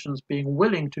of musicians being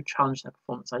willing to challenge their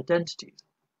performance identities.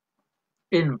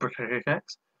 In Brick,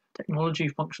 technology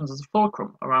functions as a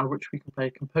fulcrum around which we can play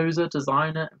composer,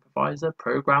 designer, improviser,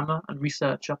 programmer, and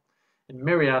researcher in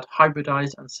myriad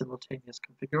hybridized and simultaneous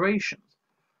configurations.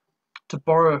 To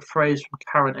borrow a phrase from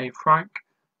Karen A. Frank,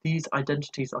 these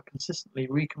identities are consistently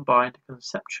recombined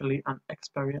conceptually and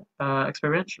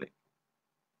experientially.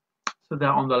 So they're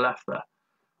on the left there.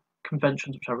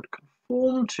 Conventions which I would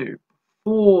conform to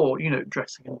before,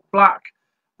 dressing in black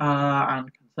and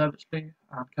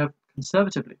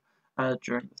conservatively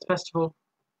during this festival.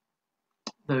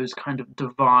 Those kind of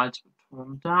divides were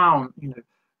torn down.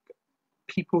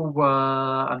 People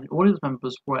were, and the audience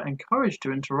members were encouraged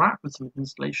to interact with some of the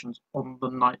installations on the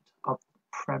night of the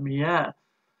premiere.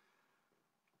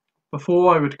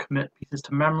 Before I would commit pieces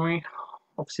to memory,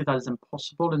 obviously that is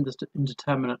impossible in this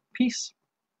indeterminate piece,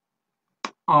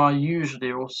 I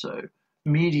usually also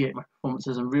mediate my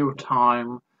performances in real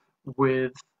time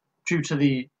due to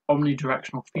the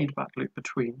omnidirectional feedback loop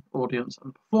between audience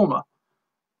and performer,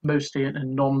 mostly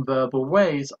in non-verbal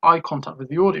ways, eye contact with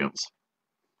the audience.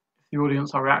 The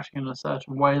audience are reacting in a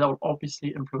certain way that will obviously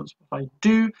influence what I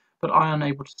do, but I'm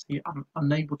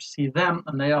unable to see them,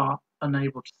 and they are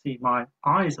unable to see my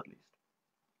eyes at least.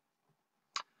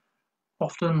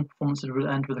 Often performances would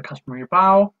end with a customary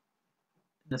bow.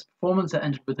 In this performance, it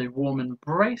ended with a warm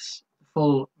embrace. The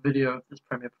full video of this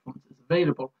premiere performance is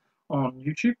available on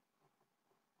YouTube.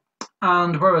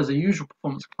 And whereas a usual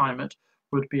performance climate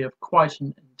would be of quite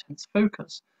an intense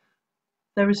focus,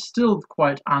 there is still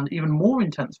quite and even more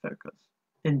intense focus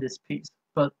in this piece,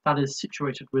 but that is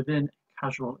situated within a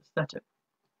casual aesthetic.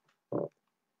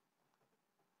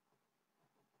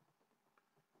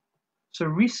 So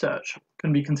research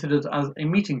can be considered as a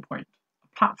meeting point,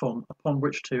 a platform upon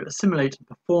which to assimilate and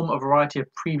perform a variety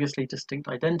of previously distinct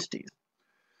identities.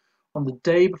 On the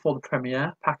day before the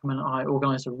premiere, Packham and I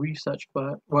organised a research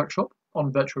workshop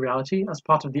on virtual reality as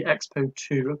part of the Expo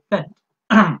 2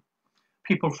 event.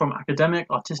 People from academic,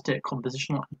 artistic,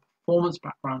 compositional and performance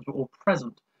backgrounds were all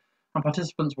present, and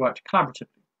participants worked collaboratively,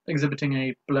 exhibiting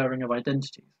a blurring of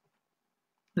identities.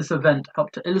 This event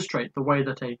helped to illustrate the way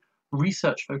that a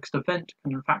research-focused event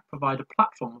can in fact provide a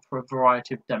platform for a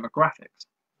variety of demographics.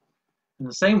 In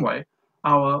the same way,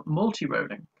 our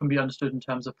multi-rolling can be understood in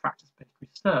terms of practice-based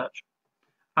research.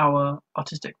 Our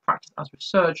artistic practice as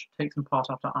research takes in part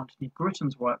after Anthony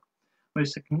Gritton's work,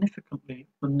 most significantly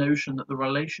the notion that the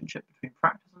relationship between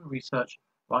practice and research,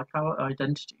 like our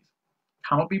identities,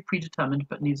 cannot be predetermined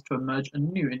but needs to emerge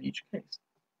anew in each case.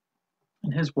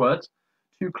 In his words,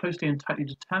 too closely and tightly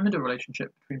determined a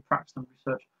relationship between practice and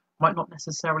research might not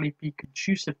necessarily be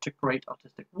conducive to great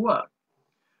artistic work.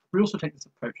 We also take this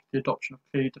approach to the adoption of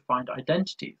clearly defined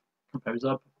identities,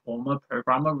 composer, performer,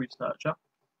 programmer, researcher,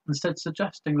 instead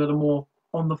suggesting that a more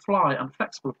on-the-fly and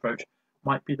flexible approach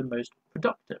might be the most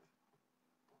productive.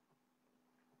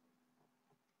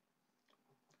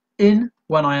 In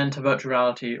When I Enter Virtual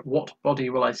Reality, What Body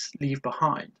Will I Leave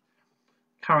Behind?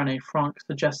 Karen A. Frank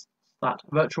suggests that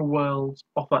virtual worlds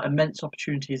offer immense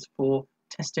opportunities for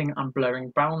testing and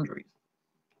blurring boundaries.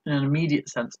 In an immediate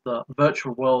sense, the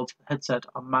virtual worlds of the headset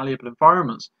are malleable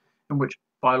environments in which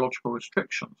biological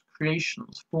restrictions,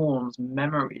 creations, forms,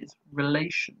 memories,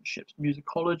 relationships,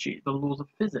 musicology, the laws of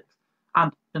physics,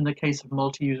 and, in the case of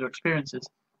multi-user experiences,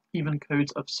 even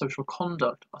codes of social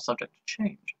conduct are subject to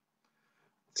change.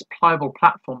 This pliable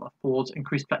platform affords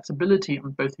increased flexibility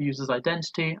on both the user's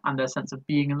identity and their sense of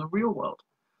being in the real world.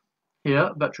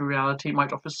 Here, virtual reality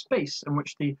might offer space in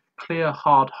which the clear,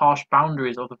 hard, harsh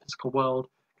boundaries of the physical world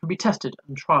can be tested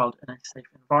and trialled in a safe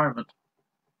environment.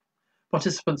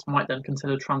 Participants might then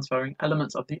consider transferring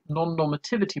elements of the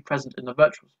non-normativity present in the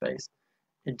virtual space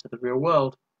into the real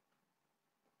world.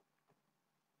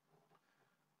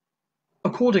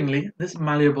 Accordingly, this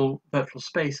malleable virtual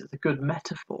space is a good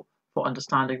metaphor for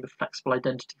understanding the flexible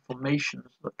identity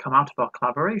formations that come out of our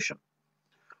collaboration.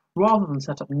 Rather than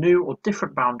set up new or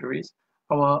different boundaries,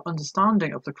 our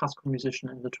understanding of the classical musician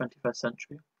in the 21st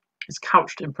century is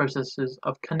couched in processes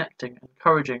of connecting,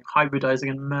 encouraging, hybridizing,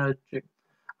 and merging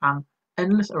an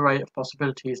endless array of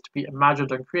possibilities to be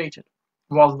imagined and created,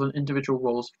 rather than individual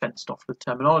roles fenced off with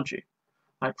terminology.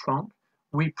 Like Frank,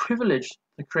 we privilege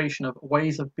the creation of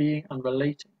ways of being and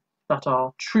relating that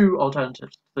are true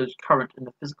alternatives to those current in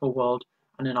the physical world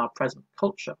and in our present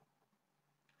culture.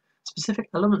 Specific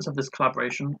elements of this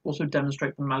collaboration also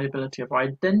demonstrate the malleability of our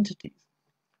identities,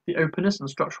 the openness and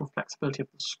structural flexibility of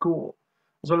the score,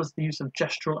 as well as the use of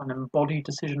gestural and embodied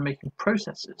decision-making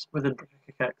processes within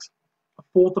X,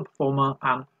 afford the performer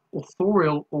an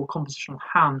authorial or compositional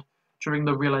hand during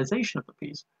the realization of the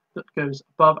piece that goes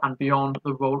above and beyond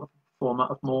the role of a performer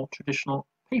of more traditional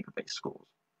paper-based scores,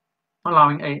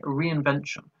 allowing a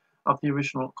reinvention of the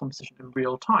original composition in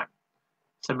real time.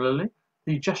 Similarly,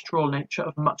 the gestural nature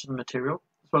of much of the material,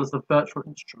 as well as the virtual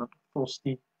instrument, force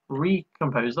the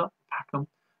recomposer, Packham,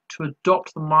 to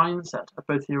adopt the mindset of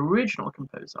both the original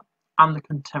composer and the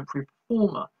contemporary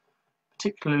performer,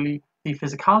 particularly the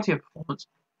physicality of performance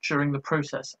during the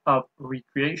process of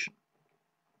recreation.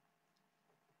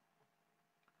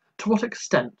 To what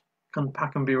extent can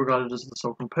Packham be regarded as the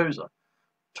sole composer?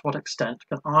 To what extent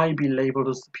can I be labelled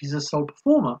as the piece's sole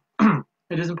performer?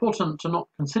 It is important to not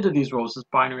consider these roles as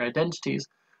binary identities,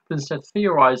 but instead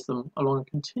theorize them along a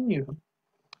continuum.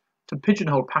 To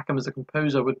pigeonhole Packham as a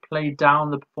composer would play down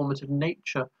the performative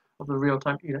nature of the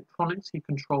real-time electronics he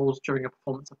controls during a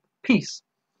performance of the piece.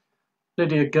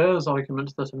 Lydia Gurr's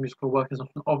argument that a musical work is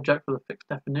not an object with a fixed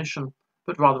definition,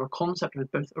 but rather a concept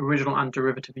with both original and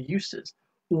derivative uses,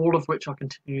 all of which are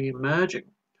continually emerging,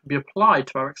 can be applied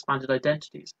to our expanded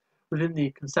identities within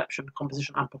the conception,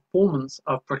 composition, and performance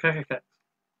of X.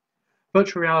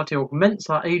 Virtual reality augments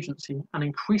our agency and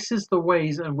increases the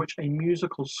ways in which a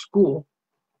musical score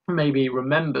may be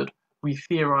remembered,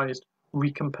 re-theorized,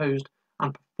 recomposed,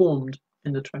 and performed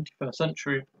in the 21st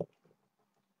century.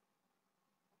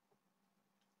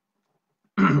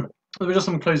 There are just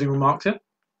some closing remarks here.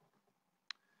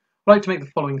 I'd like to make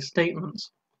the following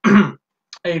statements.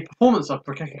 A performance of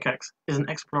X is an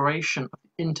exploration of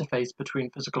the interface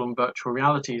between physical and virtual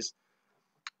realities.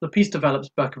 The piece develops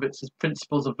Berkowitz's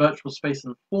principles of virtual space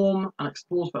and form and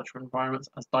explores virtual environments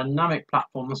as dynamic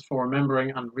platforms for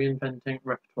remembering and reinventing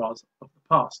repertoires of the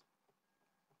past.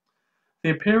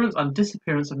 The appearance and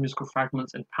disappearance of musical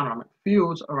fragments in panoramic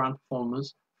fields around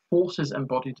performers forces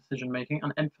embodied decision-making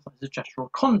and emphasizes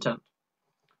gestural content.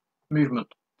 Movement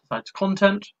decides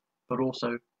content, but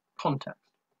also context.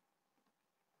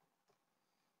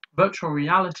 Virtual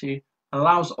reality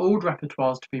allows old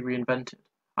repertoires to be reinvented,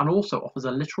 and also offers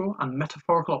a literal and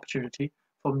metaphorical opportunity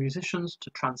for musicians to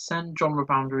transcend genre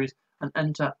boundaries and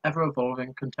enter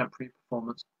ever-evolving contemporary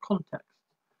performance contexts.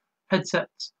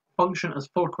 Headsets function as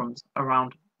fulcrums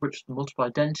around which the multiple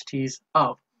identities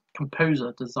of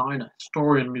composer, designer,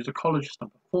 historian, musicologist,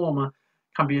 and performer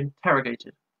can be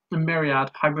interrogated in myriad,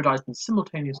 hybridized, and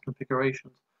simultaneous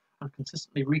configurations, and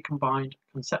consistently recombined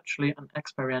conceptually and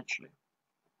experientially.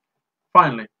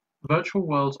 Finally, virtual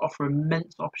worlds offer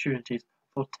immense opportunities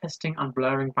for testing and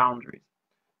blurring boundaries.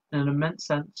 In an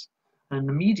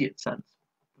immediate sense,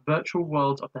 the virtual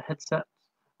worlds of the headsets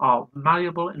are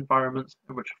malleable environments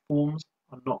in which forms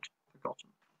are not forgotten.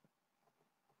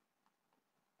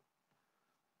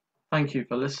 Thank you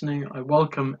for listening. I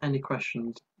welcome any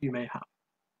questions you may have.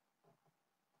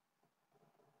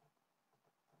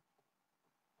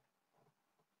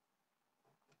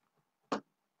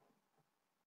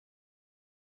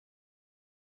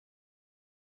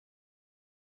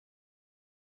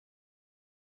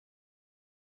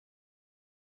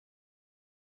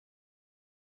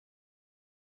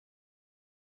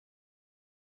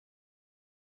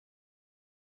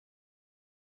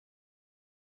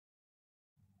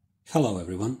 Hello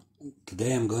everyone.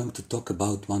 Today I'm going to talk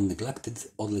about one neglected,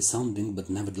 oddly sounding but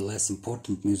nevertheless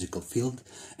important musical field,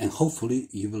 and hopefully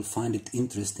you will find it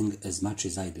interesting as much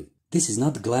as I do. This is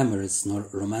not glamorous nor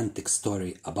romantic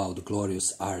story about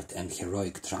glorious art and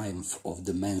heroic triumph of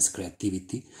the man's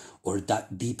creativity or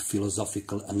that deep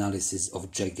philosophical analysis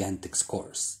of gigantic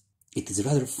scores. It is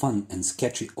rather fun and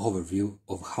sketchy overview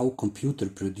of how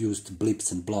computer-produced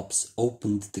Blips and Blops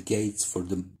opened the gates for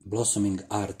the blossoming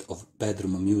art of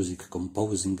bedroom music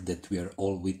composing that we are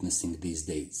all witnessing these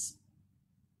days.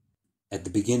 At the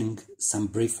beginning, some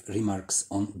brief remarks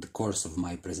on the course of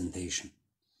my presentation.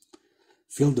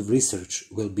 Field of research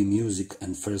will be music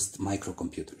and first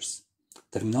microcomputers.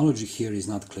 Terminology here is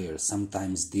not clear.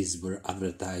 Sometimes these were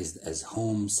advertised as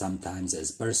home, sometimes as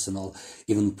personal,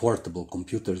 even portable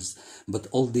computers, but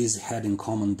all these had in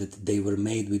common that they were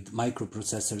made with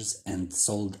microprocessors and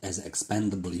sold as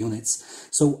expandable units,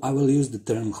 so I will use the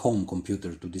term home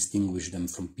computer to distinguish them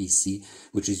from PC,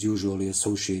 which is usually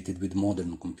associated with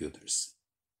modern computers.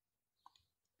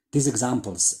 These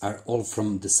examples are all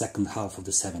from the second half of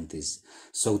the 70s,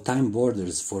 so time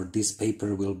borders for this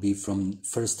paper will be from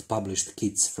first published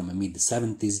kits from the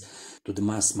mid-70s to the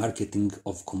mass marketing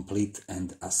of complete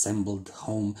and assembled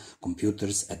home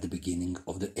computers at the beginning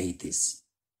of the 80s.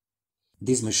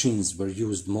 These machines were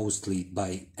used mostly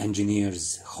by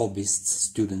engineers, hobbyists,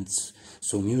 students,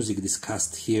 so music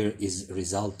discussed here is a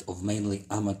result of mainly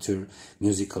amateur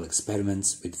musical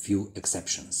experiments with few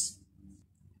exceptions.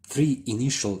 Three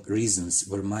initial reasons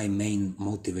were my main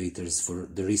motivators for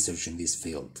the research in this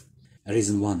field.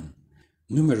 Reason 1.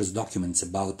 Numerous documents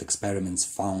about experiments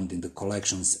found in the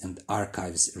collections and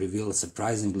archives reveal a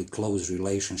surprisingly close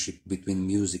relationship between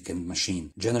music and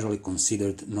machine, generally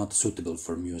considered not suitable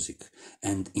for music,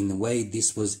 and in a way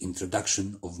this was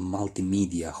introduction of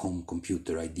multimedia home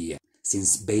computer idea,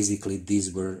 since basically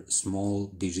these were small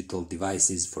digital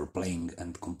devices for playing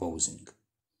and composing.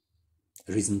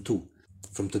 Reason 2.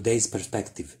 From today's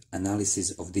perspective,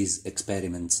 analysis of these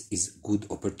experiments is a good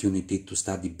opportunity to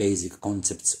study basic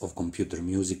concepts of computer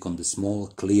music on the small,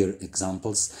 clear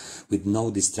examples with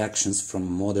no distractions from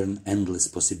modern endless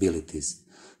possibilities.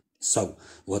 So,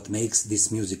 what makes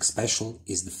this music special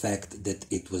is the fact that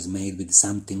it was made with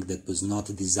something that was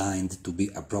not designed to be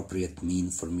appropriate mean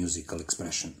for musical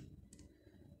expression.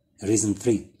 Reason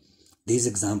 3. These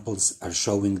examples are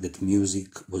showing that music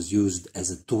was used as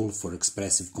a tool for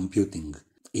expressive computing.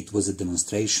 It was a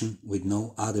demonstration with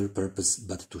no other purpose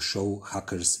but to show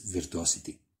hackers'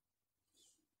 virtuosity.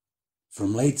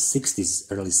 From late 60s,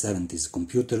 early 70s,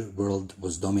 computer world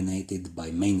was dominated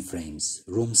by mainframes,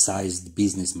 room-sized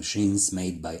business machines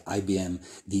made by IBM,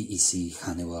 DEC,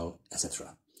 Honeywell,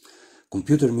 etc.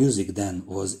 Computer music then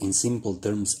was, in simple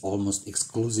terms, almost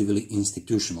exclusively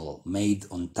institutional, made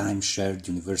on time-shared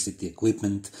university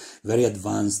equipment, very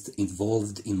advanced,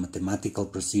 involved in mathematical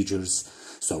procedures,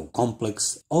 so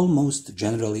complex, almost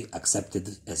generally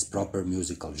accepted as proper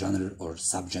musical genre or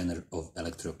subgenre of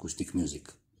electroacoustic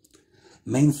music.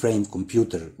 Mainframe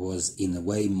computer was in a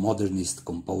way modernist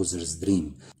composer's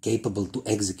dream, capable to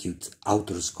execute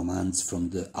author's commands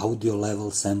from the audio level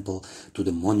sample to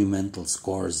the monumental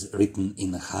scores written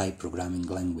in high programming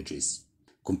languages.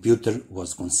 Computer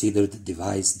was considered a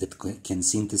device that can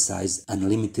synthesize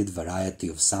unlimited variety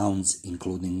of sounds,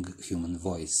 including human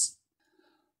voice.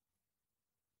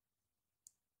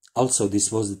 Also,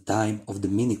 this was the time of the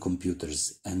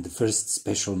mini-computers and the first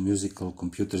special musical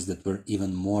computers that were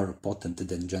even more potent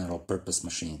than general-purpose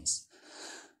machines.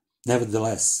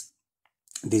 Nevertheless,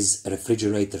 these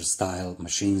refrigerator-style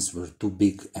machines were too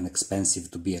big and expensive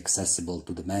to be accessible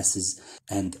to the masses,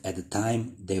 and at the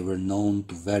time they were known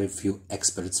to very few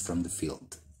experts from the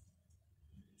field.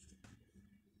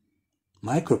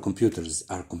 Microcomputers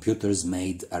are computers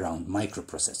made around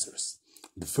microprocessors.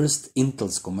 The first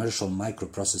Intel's commercial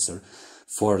microprocessor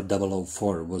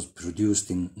 4004 was produced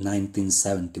in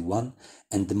 1971,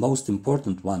 and the most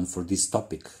important one for this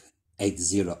topic,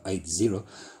 8080,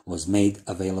 was made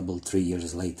available 3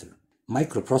 years later.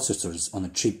 Microprocessors on a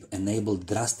chip enabled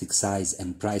drastic size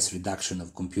and price reduction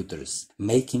of computers,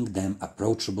 making them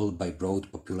approachable by broad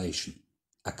population.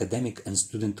 Academic and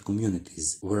student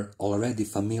communities were already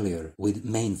familiar with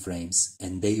mainframes,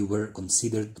 and they were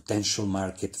considered potential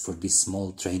market for these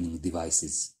small training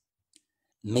devices.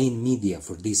 Main media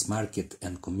for this market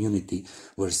and community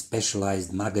were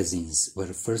specialized magazines where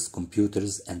first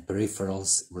computers and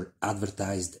peripherals were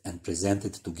advertised and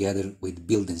presented together with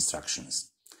build instructions.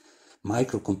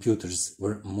 Microcomputers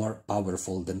were more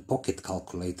powerful than pocket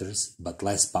calculators, but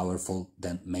less powerful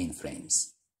than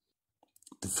mainframes.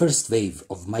 The first wave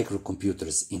of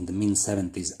microcomputers in the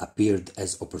mid-70s appeared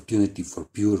as opportunity for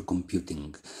pure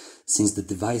computing, since the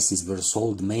devices were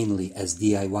sold mainly as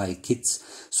DIY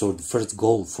kits, so the first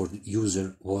goal for the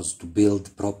user was to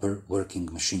build proper working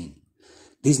machine.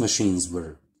 These machines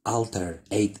were Altair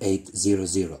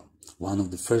 8800, one of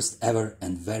the first ever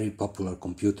and very popular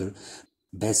computer,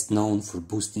 best known for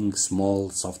boosting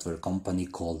small software company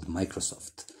called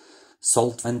Microsoft.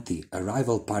 Sol 20, a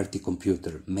rival party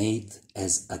computer made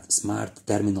as a smart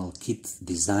terminal kit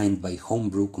designed by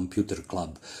Homebrew Computer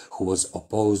Club, who was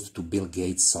opposed to Bill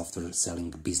Gates' software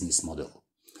selling business model.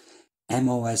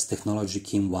 MOS Technology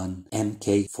Kim 1,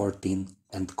 MK14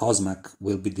 and Cosmac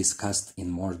will be discussed in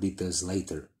more details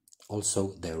later.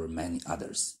 Also, there were many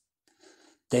others.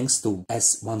 Thanks to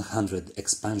S100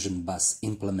 expansion bus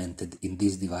implemented in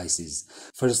these devices,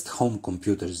 first home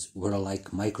computers were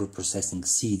like microprocessing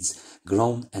seeds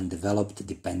grown and developed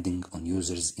depending on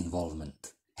users'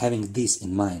 involvement. Having this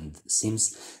in mind,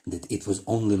 seems that it was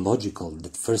only logical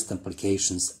that first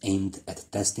applications aimed at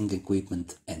testing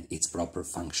equipment and its proper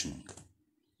functioning.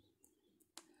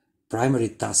 Primary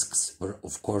tasks were,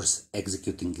 of course,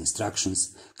 executing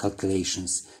instructions,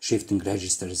 calculations, shifting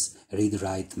registers,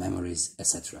 read-write memories,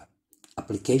 etc.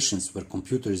 Applications where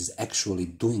computers actually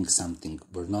doing something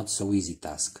were not so easy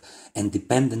task, and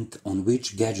dependent on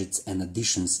which gadgets and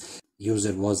additions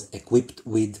user was equipped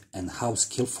with and how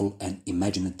skillful and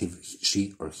imaginative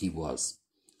she or he was.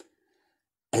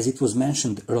 As it was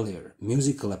mentioned earlier,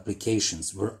 musical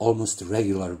applications were almost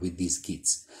regular with these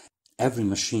kits. Every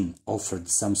machine offered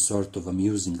some sort of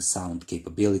amusing sound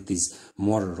capabilities,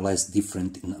 more or less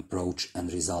different in approach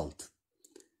and result.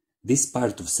 This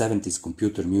part of 70s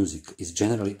computer music is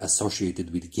generally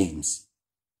associated with games,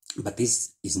 but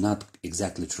this is not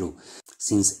exactly true,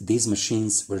 since these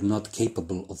machines were not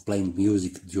capable of playing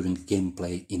music during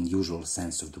gameplay in usual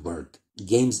sense of the word.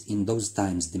 Games in those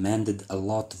times demanded a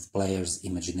lot of players'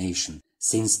 imagination,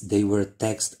 since they were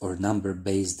text or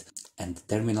number-based and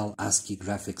terminal ASCII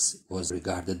graphics was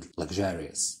regarded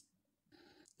luxurious.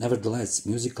 Nevertheless,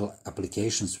 musical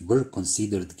applications were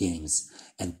considered games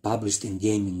and published in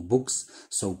gaming books,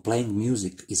 so playing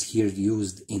music is here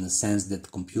used in a sense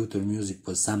that computer music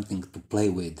was something to play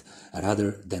with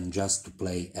rather than just to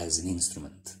play as an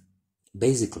instrument.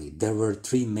 Basically, there were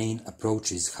three main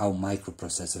approaches how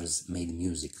microprocessors made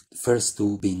music, the first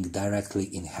two being directly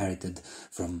inherited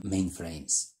from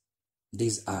mainframes.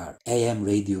 These are AM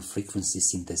radio frequency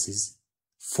synthesis,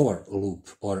 4-loop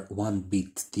or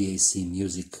 1-bit DAC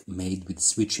music made with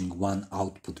switching one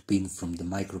output pin from the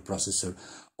microprocessor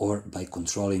or by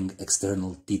controlling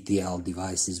external TTL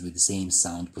devices with the same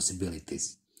sound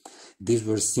possibilities. These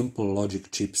were simple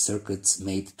logic chip circuits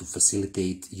made to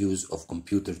facilitate use of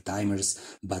computer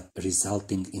timers but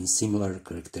resulting in similar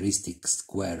characteristic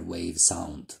square wave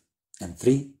sound. And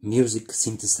 3. Music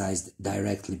synthesized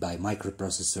directly by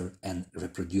microprocessor and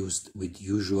reproduced with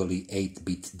usually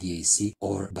 8-bit DAC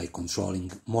or by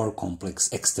controlling more complex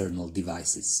external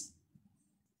devices.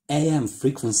 AM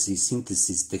frequency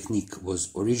synthesis technique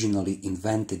was originally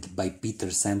invented by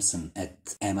Peter Sampson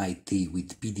at MIT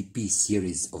with PDP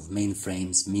series of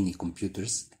mainframes mini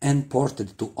computers and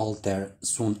ported to Altair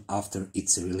soon after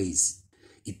its release.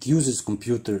 It uses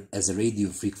computer as a radio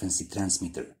frequency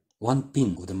transmitter. One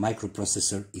pin of the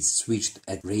microprocessor is switched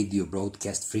at radio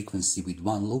broadcast frequency with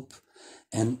one loop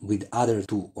and with other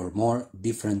two or more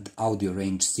different audio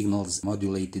range signals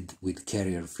modulated with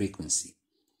carrier frequency.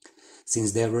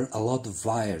 Since there were a lot of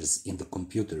wires in the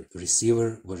computer, the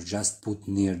receiver were just put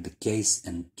near the case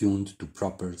and tuned to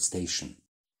proper station.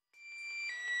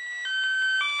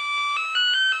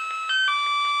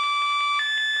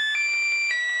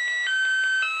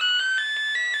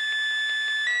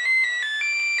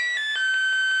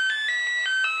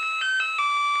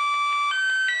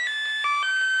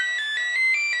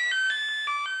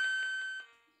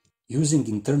 Using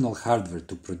internal hardware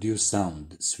to produce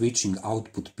sound, switching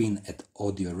output pin at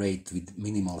audio rate with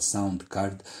minimal sound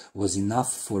card was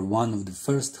enough for one of the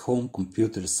first home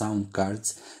computer sound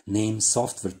cards named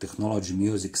Software Technology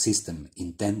Music System,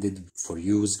 intended for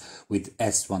use with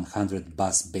S100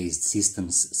 bus-based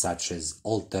systems such as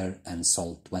Altair and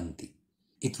Sol 20.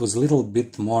 It was a little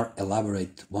bit more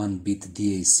elaborate 1-bit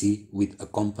DAC with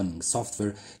accompanying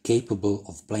software capable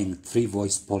of playing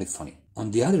 3-voice polyphony.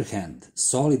 On the other hand,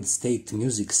 solid-state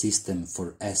music system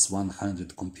for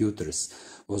S100 computers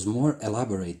was more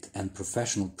elaborate and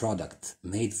professional product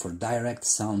made for direct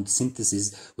sound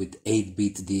synthesis with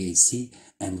 8-bit DAC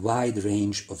and wide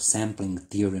range of sampling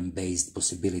theorem-based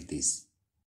possibilities.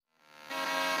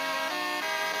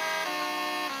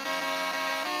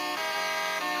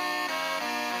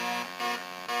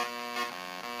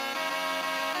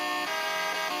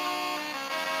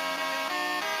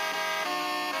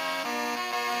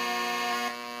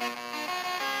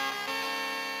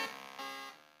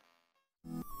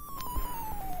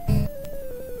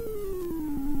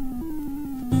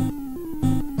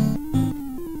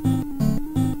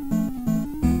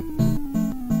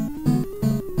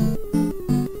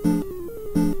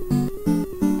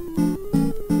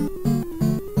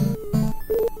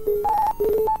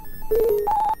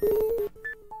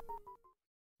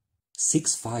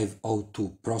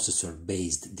 6502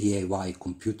 processor-based DIY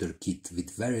computer kit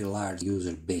with very large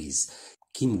user base,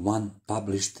 KIM-1,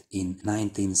 published in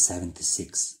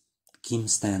 1976. KIM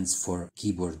stands for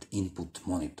Keyboard Input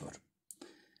Monitor.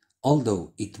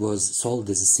 Although it was sold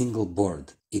as a single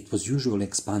board, it was usually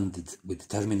expanded with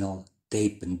terminal,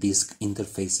 tape and disc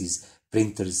interfaces,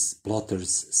 printers,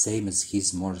 plotters, same as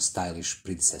his more stylish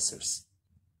predecessors.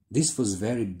 This was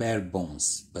very bare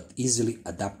bones, but easily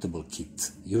adaptable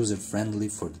kit, user-friendly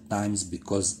for the times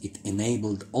because it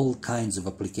enabled all kinds of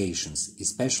applications,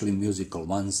 especially musical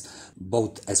ones,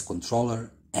 both as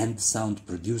controller and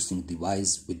sound-producing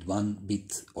device with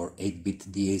 1-bit or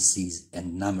 8-bit DACs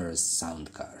and numerous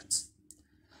sound cards.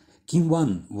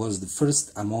 KIM-1 was the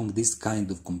first among this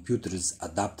kind of computers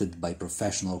adapted by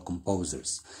professional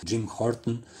composers, Jim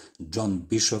Horton, John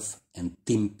Bischoff and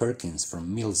Tim Perkins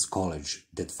from Mills College,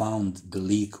 that found the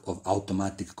League of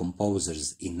Automatic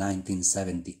Composers in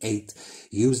 1978,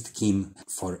 used KIM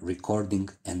for recording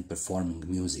and performing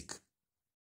music.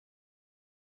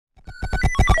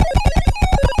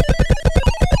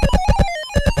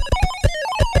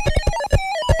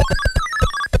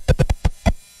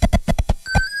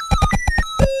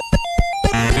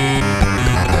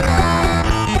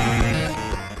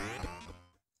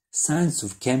 Science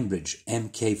of Cambridge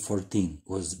MK14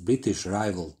 was British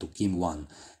rival to KIM-1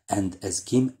 and as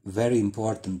KIM very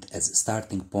important as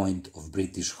starting point of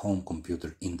British home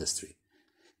computer industry.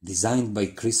 Designed by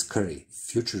Chris Curry,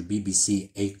 future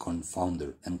BBC Acorn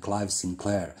founder, and Clive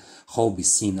Sinclair, hobby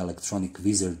scene electronic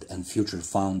wizard and future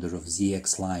founder of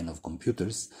ZX line of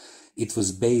computers, it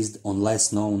was based on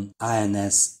less known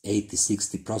INS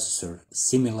 8060 processor,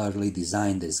 similarly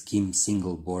designed as KIM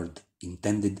single board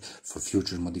intended for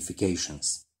future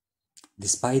modifications.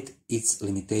 Despite its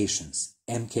limitations,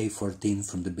 MK14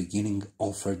 from the beginning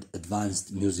offered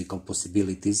advanced musical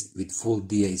possibilities with full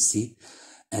DAC,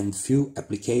 and few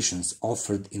applications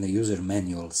offered in a user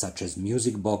manual such as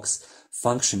music box,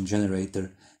 function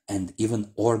generator, and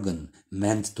even organ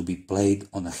meant to be played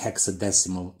on a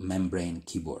hexadecimal membrane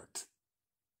keyboard.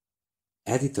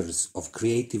 Editors of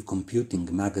Creative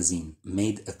Computing magazine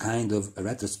made a kind of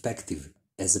retrospective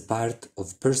as a part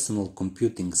of Personal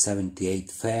Computing 78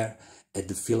 fair at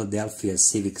the Philadelphia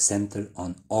Civic Center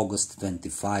on August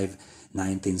 25,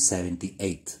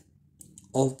 1978.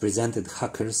 All presented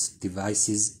hackers,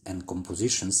 devices and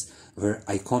compositions were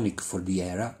iconic for the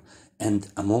era and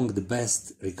among the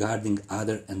best regarding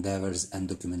other endeavors and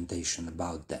documentation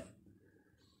about them.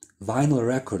 Vinyl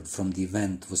record from the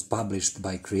event was published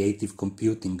by Creative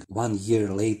Computing 1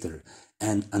 year later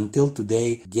and until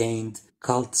today gained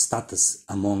cult status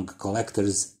among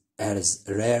collectors as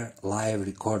rare live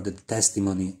recorded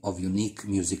testimony of unique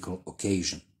musical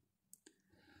occasion.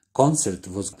 Concert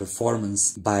was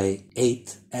performance by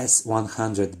 8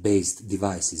 S100 based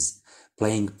devices,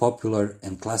 playing popular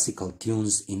and classical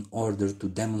tunes in order to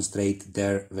demonstrate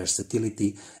their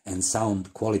versatility and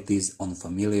sound qualities on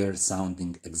familiar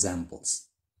sounding examples.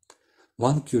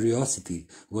 One curiosity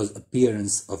was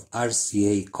appearance of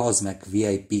RCA Cosmac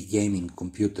VIP gaming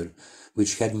computer,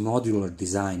 which had modular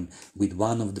design with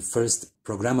one of the first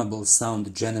programmable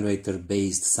sound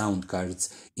generator-based sound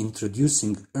cards,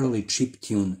 introducing early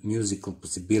chiptune musical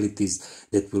possibilities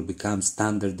that will become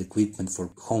standard equipment for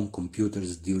home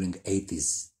computers during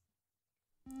 80s.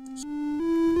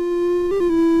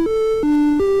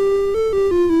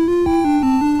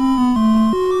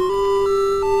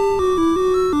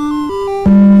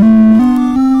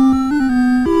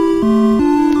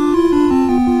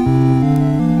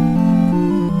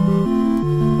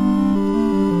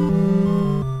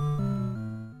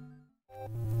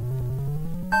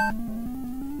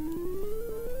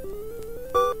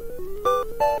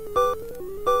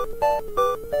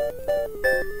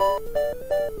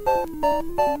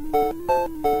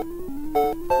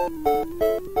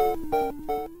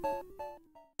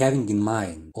 Having in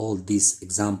mind all these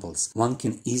examples, one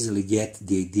can easily get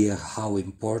the idea how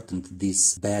important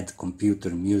this bad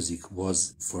computer music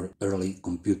was for early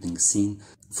computing scene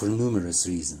for numerous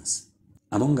reasons.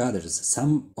 Among others,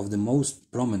 some of the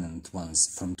most prominent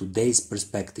ones from today's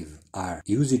perspective are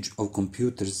usage of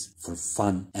computers for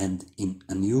fun and in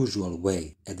unusual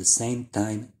way, at the same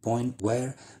time point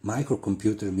where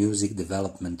microcomputer music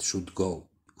development should go.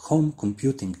 Home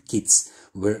computing kits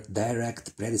were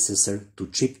direct predecessor to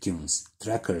chiptunes,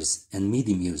 trackers and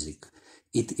MIDI music.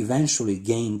 It eventually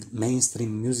gained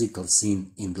mainstream musical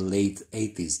scene in the late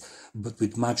 80s, but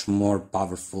with much more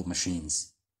powerful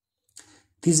machines.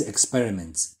 These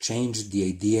experiments changed the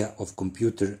idea of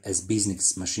computer as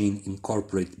business machine in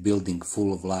corporate building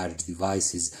full of large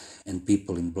devices and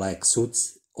people in black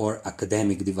suits or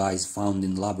academic device found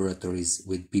in laboratories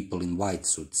with people in white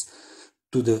suits,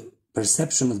 to the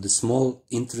perception of the small,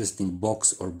 interesting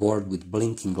box or board with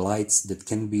blinking lights that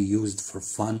can be used for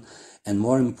fun and,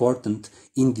 more important,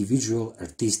 individual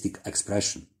artistic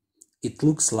expression. It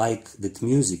looks like that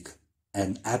music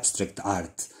and abstract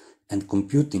art and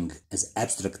computing as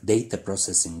abstract data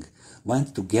processing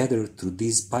went together through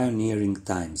these pioneering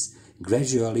times,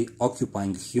 gradually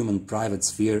occupying human private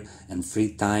sphere and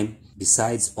free time,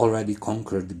 besides already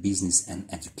conquered business and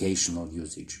educational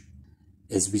usage.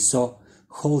 As we saw,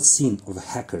 whole scene of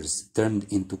hackers turned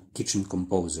into kitchen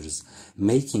composers,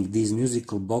 making these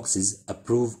musical boxes a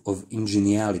proof of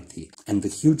ingenuity and a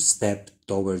huge step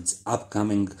towards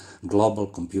upcoming global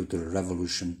computer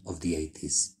revolution of the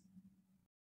 80s.